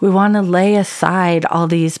 We want to lay aside all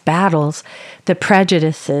these battles, the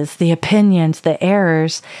prejudices, the opinions, the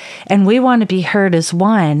errors. And we want to be heard as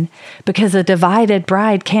one, because a divided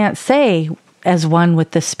bride can't say as one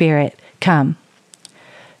with the Spirit, come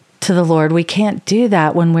to the Lord. We can't do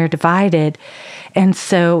that when we're divided. And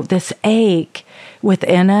so this ache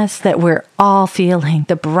within us that we're all feeling,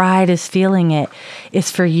 the bride is feeling it,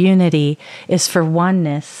 is for unity, is for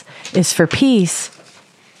oneness, is for peace.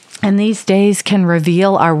 And these days can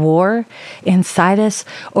reveal our war inside us,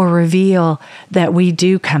 or reveal that we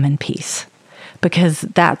do come in peace, because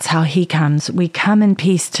that's how he comes. We come in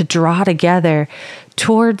peace to draw together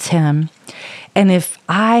towards him. And if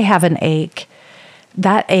I have an ache,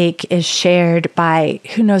 that ache is shared by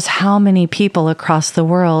who knows how many people across the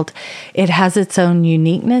world. It has its own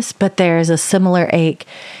uniqueness, but there is a similar ache,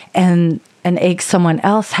 and an ache someone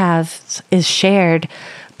else has is shared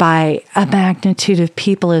by a magnitude of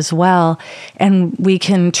people as well. And we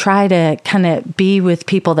can try to kind of be with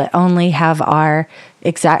people that only have our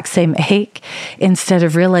exact same ache, instead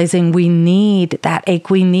of realizing we need that ache.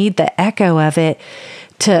 We need the echo of it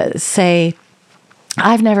to say,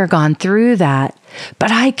 I've never gone through that,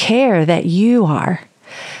 but I care that you are.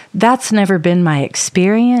 That's never been my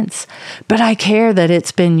experience, but I care that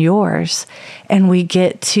it's been yours. And we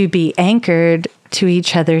get to be anchored to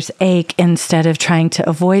each other's ache instead of trying to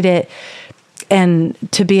avoid it. And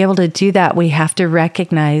to be able to do that, we have to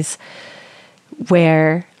recognize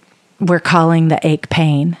where we're calling the ache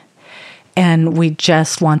pain, and we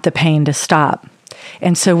just want the pain to stop.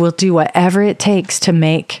 And so we'll do whatever it takes to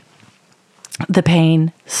make the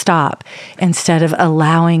pain stop, instead of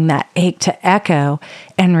allowing that ache to echo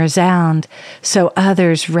and resound, so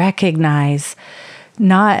others recognize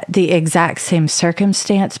not the exact same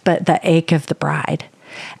circumstance, but the ache of the bride,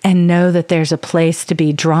 and know that there's a place to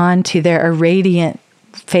be drawn to. There are radiant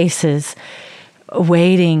faces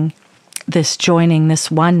awaiting this joining,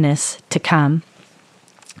 this oneness to come.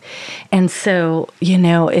 And so,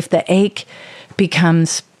 if the ache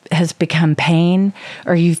has become pain,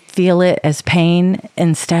 or you feel it as pain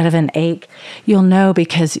instead of an ache, you'll know,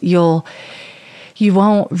 because you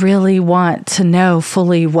won't really want to know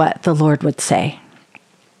fully what the Lord would say.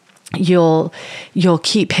 You'll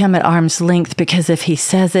keep him at arm's length, because if he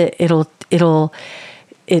says it,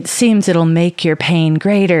 it seems it'll make your pain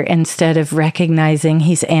greater, instead of recognizing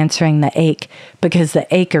he's answering the ache, because the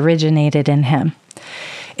ache originated in him.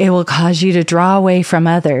 It will cause you to draw away from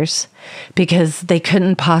others because they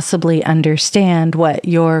couldn't possibly understand what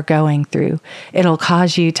you're going through. It'll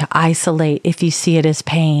cause you to isolate if you see it as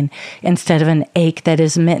pain instead of an ache that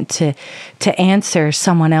is meant to answer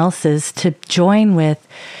someone else's, to join with.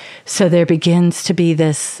 So there begins to be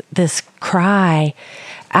this cry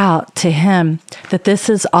out to him that this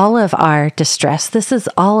is all of our distress. This is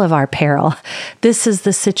all of our peril. This is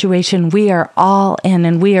the situation we are all in,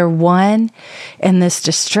 and we are one in this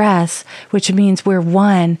distress, which means we're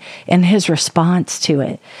one in his response to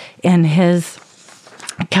it, in his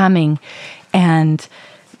coming and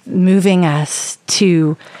moving us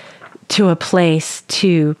to a place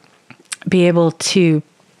to be able to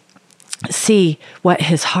see what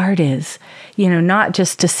his heart is. Not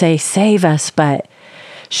just to say, save us, but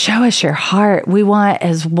show us your heart. We want,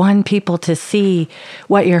 as one people, to see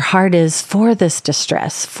what your heart is for this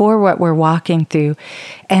distress, for what we're walking through.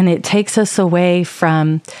 And it takes us away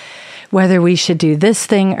from whether we should do this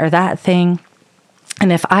thing or that thing.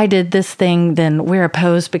 And if I did this thing, then we're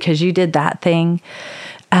opposed because you did that thing.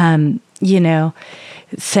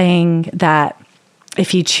 Saying that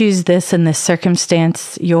if you choose this in this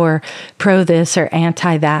circumstance, you're pro this or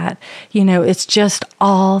anti that. It's just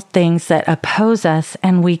all things that oppose us,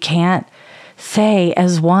 and we can't say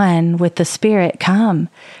as one with the Spirit, come,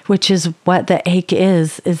 which is what the ache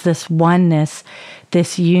is this oneness,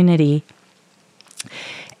 this unity.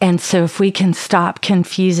 And so if we can stop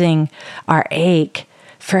confusing our ache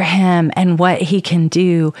for him and what he can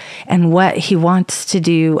do and what he wants to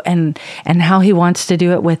do and how he wants to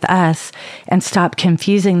do it with us, and stop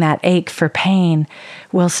confusing that ache for pain,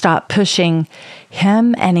 we'll stop pushing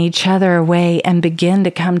him and each other away and begin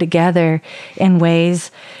to come together in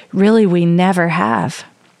ways really we never have.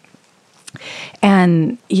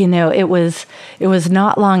 And, it was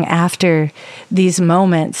not long after these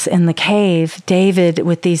moments in the cave, David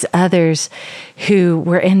with these others who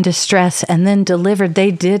were in distress and then delivered,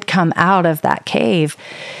 they did come out of that cave.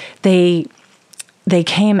 They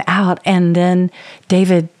came out, and then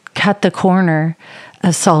David cut the corner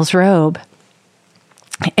of Saul's robe,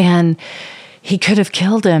 and he could have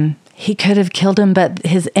killed him. But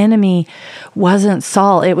his enemy wasn't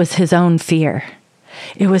Saul. It was his own fear.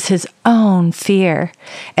 It was his own fear.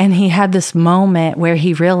 And he had this moment where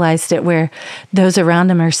he realized it, where those around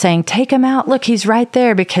him are saying, take him out. Look, he's right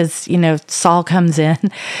there. Because, Saul comes in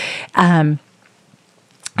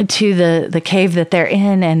to the cave that they're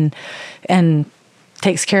in and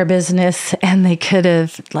takes care of business. And they could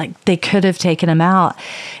have taken him out.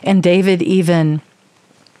 And David even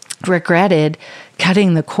regretted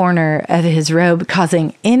cutting the corner of his robe,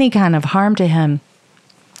 causing any kind of harm to him.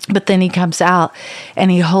 But then he comes out and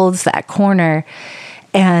he holds that corner.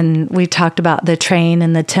 And we talked about the train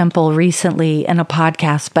and the temple recently in a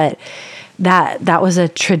podcast, but that was a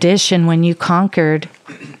tradition. When you conquered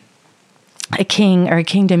a king or a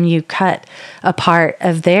kingdom, you cut a part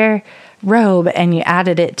of their robe and you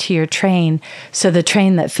added it to your train. So the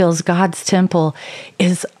train that fills God's temple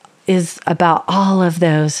is about all of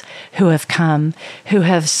those who have come, who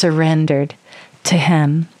have surrendered to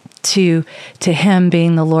him. To him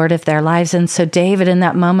being the Lord of their lives. And so David in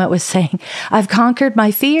that moment was saying, I've conquered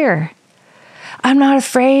my fear. I'm not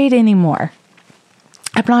afraid anymore.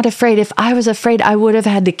 I'm not afraid. If I was afraid, I would have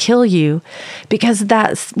had to kill you, because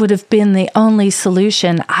that would have been the only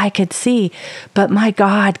solution I could see. But my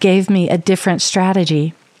God gave me a different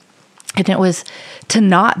strategy. And it was to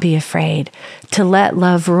not be afraid, to let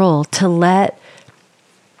love rule, to let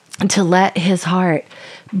his heart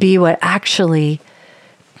be what actually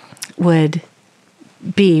would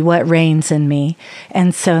be what reigns in me.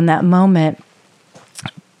 And so in that moment,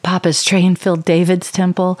 Papa's train filled David's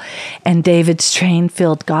temple, and David's train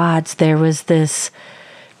filled God's. There was this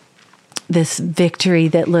victory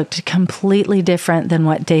that looked completely different than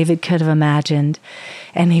what David could have imagined.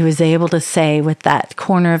 And he was able to say with that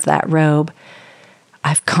corner of that robe,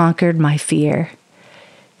 I've conquered my fear.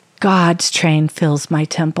 God's train fills my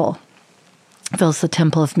temple, fills the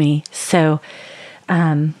temple of me. So,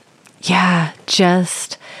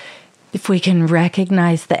 just if we can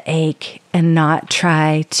recognize the ache and not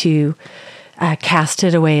try to cast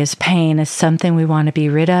it away as pain, as something we want to be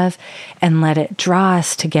rid of, and let it draw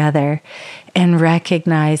us together, and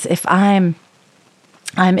recognize if I'm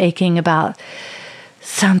aching about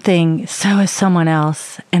something, so is someone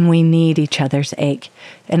else, and we need each other's ache.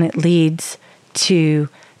 And it leads to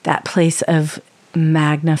that place of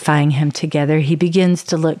magnifying him together. He begins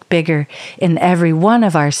to look bigger in every one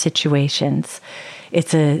of our situations.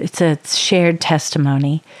 It's a shared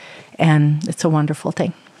testimony, and it's a wonderful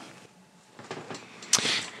thing.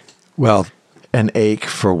 Well, an ache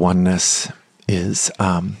for oneness is,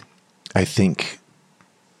 I think,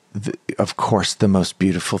 of course, the most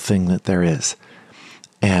beautiful thing that there is.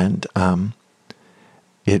 And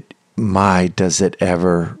does it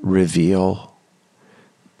ever reveal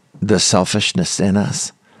the selfishness in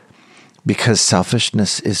us? Because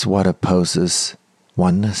selfishness is what opposes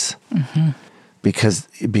oneness. Mm-hmm.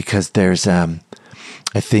 Because there's, I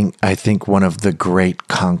think one of the great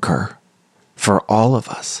conquer for all of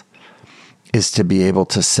us is to be able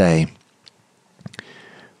to say,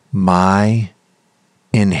 my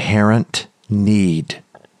inherent need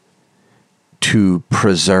to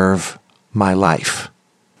preserve my life.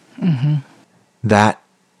 Mm-hmm. That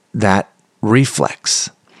reflex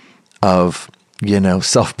of,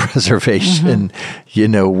 self-preservation,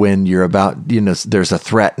 mm-hmm. When you're about, there's a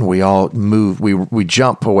threat and we all move, we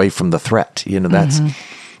jump away from the threat,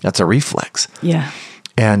 that's a reflex. Yeah.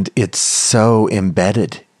 And it's so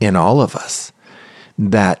embedded in all of us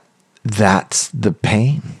that's the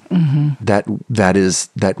pain, mm-hmm.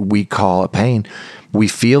 that we call a pain. We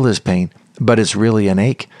feel as pain, but it's really an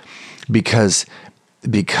ache because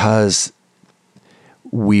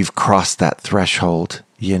we've crossed that threshold.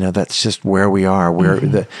 That's just where we are. Where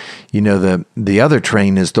mm-hmm. the other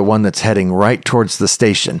train is the one that's heading right towards the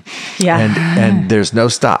station. Yeah. And there's no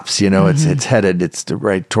stops, mm-hmm. it's headed, it's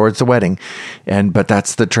right towards the wedding. But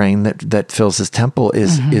that's the train that fills this temple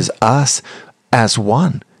mm-hmm. is us as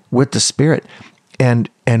one with the Spirit. And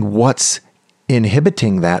what's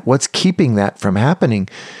inhibiting that, what's keeping that from happening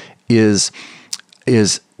is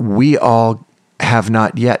we all have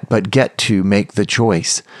not yet, but get to make the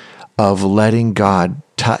choice of letting God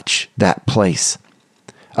touch that place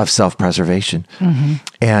of self-preservation mm-hmm.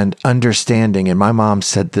 and understanding. And my mom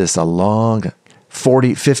said this a long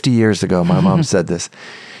 40, 50 years ago. My mom said this.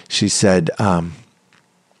 She said,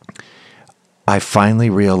 I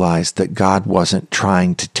finally realized that God wasn't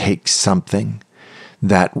trying to take something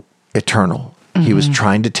that eternal. Mm-hmm. He was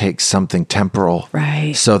trying to take something temporal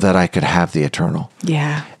so that I could have the eternal.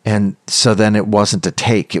 Yeah. And so then it wasn't a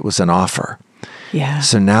take, it was an offer. Yeah.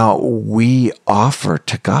 So now we offer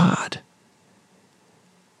to God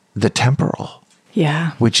the temporal.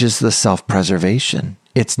 Yeah. Which is the self-preservation.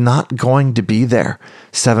 It's not going to be there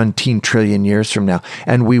 17 trillion years from now.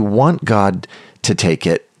 And we want God to take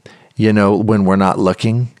it, when we're not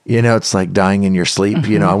looking. It's like dying in your sleep.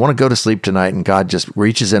 Mm-hmm. I want to go to sleep tonight, and God just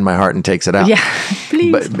reaches in my heart and takes it out. Yeah,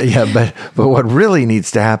 please. But what really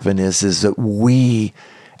needs to happen is that we,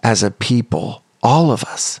 as a people, all of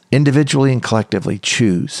us, individually and collectively,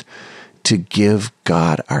 choose to give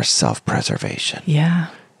God our self-preservation. Yeah.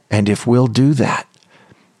 And if we'll do that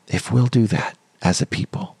as a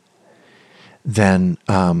people, then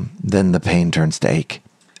the pain turns to ache.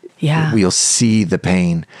 Yeah. We'll see the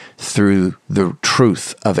pain through the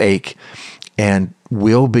truth of ache, and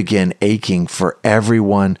we'll begin aching for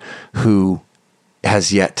everyone who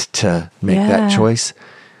has yet to make that choice.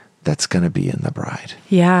 That's going to be in the bride.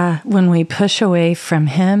 Yeah. When we push away from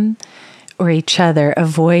Him or each other,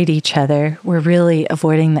 avoid each other, we're really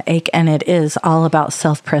avoiding the ache. And it is all about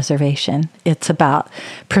self-preservation. It's about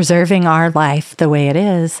preserving our life the way it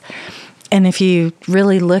is. And if you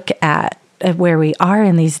really look at where we are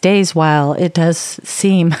in these days, while it does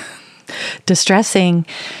seem distressing,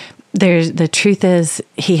 the truth is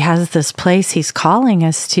He has this place He's calling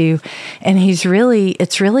us to, and it's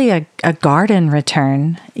really a garden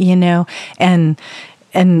return, and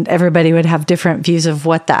everybody would have different views of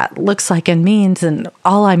what that looks like and means. And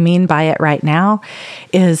all I mean by it right now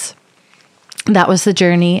is that was the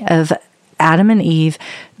journey of Adam and Eve,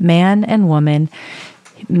 man and woman.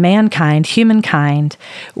 Mankind, humankind,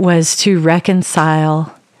 was to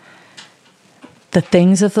reconcile the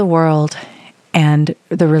things of the world and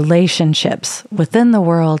the relationships within the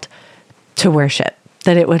world to worship,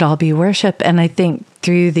 that it would all be worship. And I think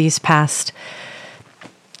through these past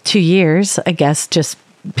 2 years, I guess, just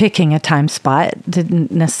picking a time spot,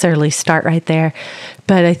 didn't necessarily start right there,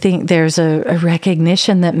 but I think there's a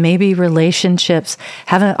recognition that maybe relationships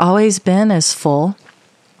haven't always been as full.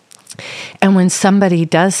 And when somebody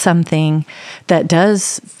does something that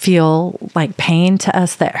does feel like pain to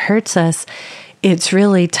us, that hurts us, it's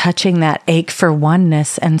really touching that ache for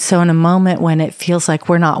oneness. And so in a moment when it feels like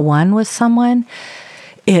we're not one with someone,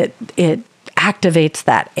 it activates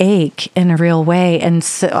that ache in a real way. And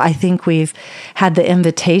so I think we've had the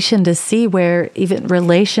invitation to see where even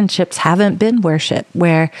relationships haven't been worship,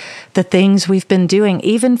 where the things we've been doing,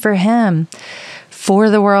 even for Him,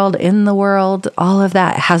 for the world, in the world, all of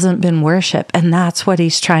that hasn't been worship. And that's what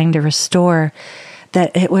He's trying to restore,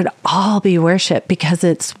 that it would all be worship because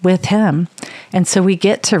it's with him. And so we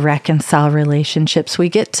get to reconcile relationships. We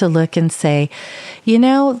get to look and say,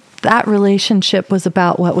 that relationship was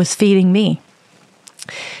about what was feeding me,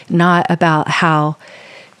 not about how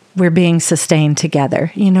we're being sustained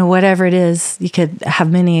together. Whatever it is, you could have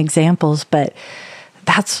many examples, but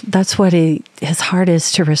that's what his heart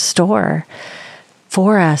is to restore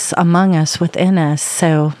for us, among us, within us.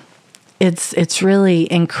 So it's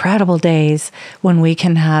really incredible days when we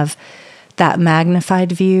can have that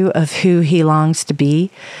magnified view of who he longs to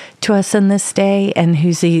be to us in this day, and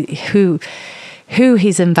who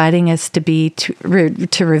he's inviting us to be,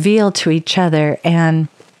 to reveal to each other, and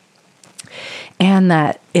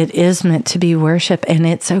that it is meant to be worship. And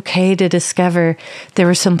it's okay to discover there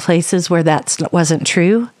were some places where that wasn't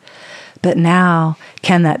true, but now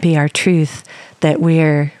can that be our truth that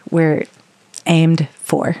we're aimed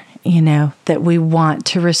for? That we want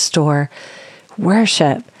to restore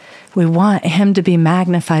worship. We want him to be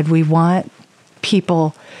magnified. We want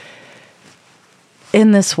people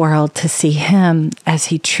in this world to see him as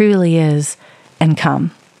he truly is and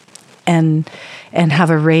come and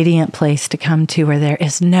have a radiant place to come to where there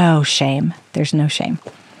is no shame. There's no shame.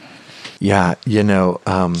 Yeah,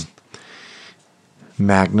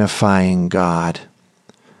 magnifying God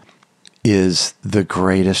is the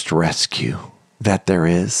greatest rescue that there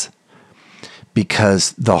is,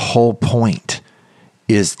 because the whole point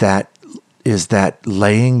is that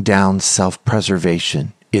laying down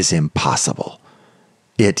self-preservation is impossible.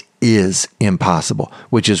 It is impossible,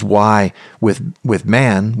 which is why with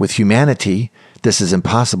man, with humanity, this is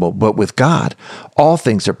impossible. But with God, all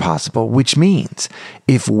things are possible, which means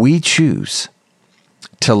if we choose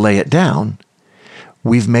to lay it down,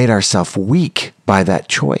 we've made ourselves weak by that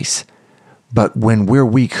choice. But when we're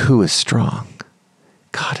weak, who is strong?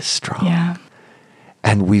 God is strong. Yeah.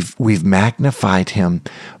 And we've magnified him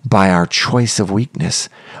by our choice of weakness,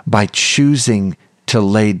 by choosing to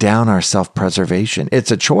lay down our self-preservation.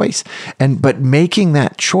 It's a choice. But making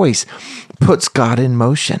that choice puts God in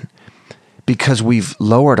motion, because we've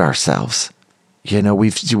lowered ourselves.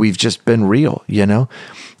 We've just been real,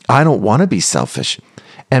 I don't want to be selfish.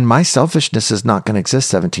 And my selfishness is not going to exist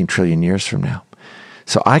 17 trillion years from now.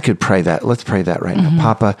 So I could pray that. Let's pray that right now.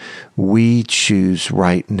 Papa, we choose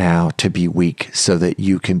right now to be weak so that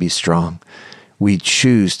you can be strong. We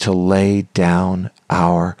choose to lay down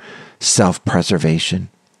our self-preservation.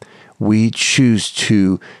 We choose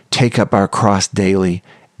to take up our cross daily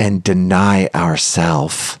and deny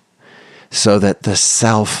ourself so that the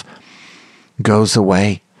self goes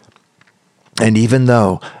away. And even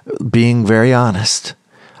though, being very honest,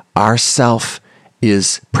 our self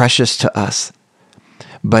is precious to us,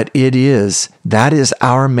 but that is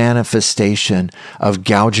our manifestation of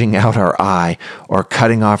gouging out our eye, or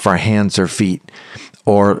cutting off our hands or feet,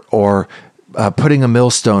 or putting a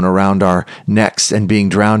millstone around our necks and being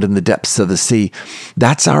drowned in the depths of the sea.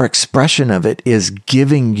 That's our expression of it, is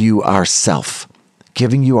giving you our selfishness.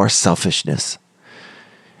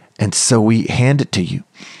 And so we hand it to you.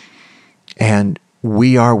 And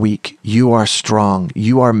we are weak. You are strong.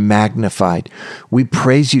 You are magnified. We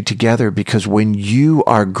praise you together because when you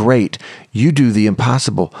are great, you do the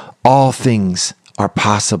impossible. All things are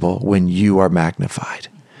possible when you are magnified.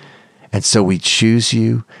 And so we choose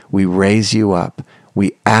you. We raise you up.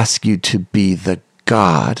 We ask you to be the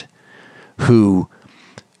God who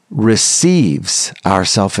receives our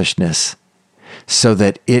selfishness so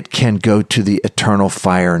that it can go to the eternal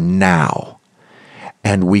fire now.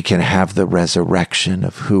 And we can have the resurrection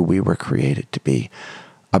of who we were created to be,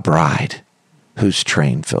 a bride whose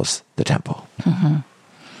train fills the temple. Mm-hmm.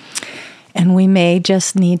 And we may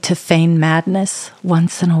just need to feign madness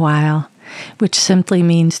once in a while, which simply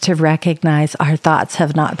means to recognize our thoughts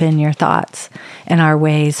have not been your thoughts and our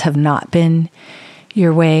ways have not been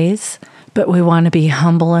your ways. But we want to be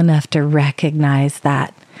humble enough to recognize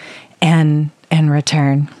that and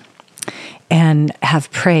return. And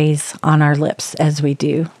have praise on our lips as we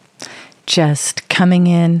do. Just coming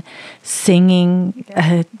in, singing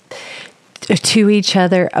to each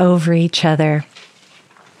other, over each other,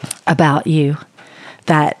 about you.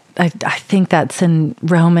 That I think that's in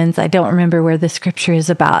Romans. I don't remember where the scripture is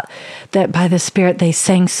about that. By the Spirit, they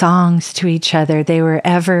sang songs to each other. They were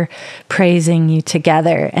ever praising you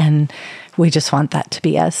together. And we just want that to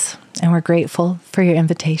be us. And we're grateful for your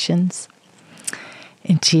invitations.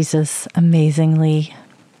 In Jesus' amazingly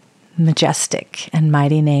majestic and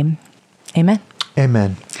mighty name. Amen.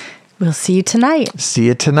 Amen. We'll see you tonight. See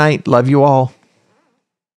you tonight. Love you all.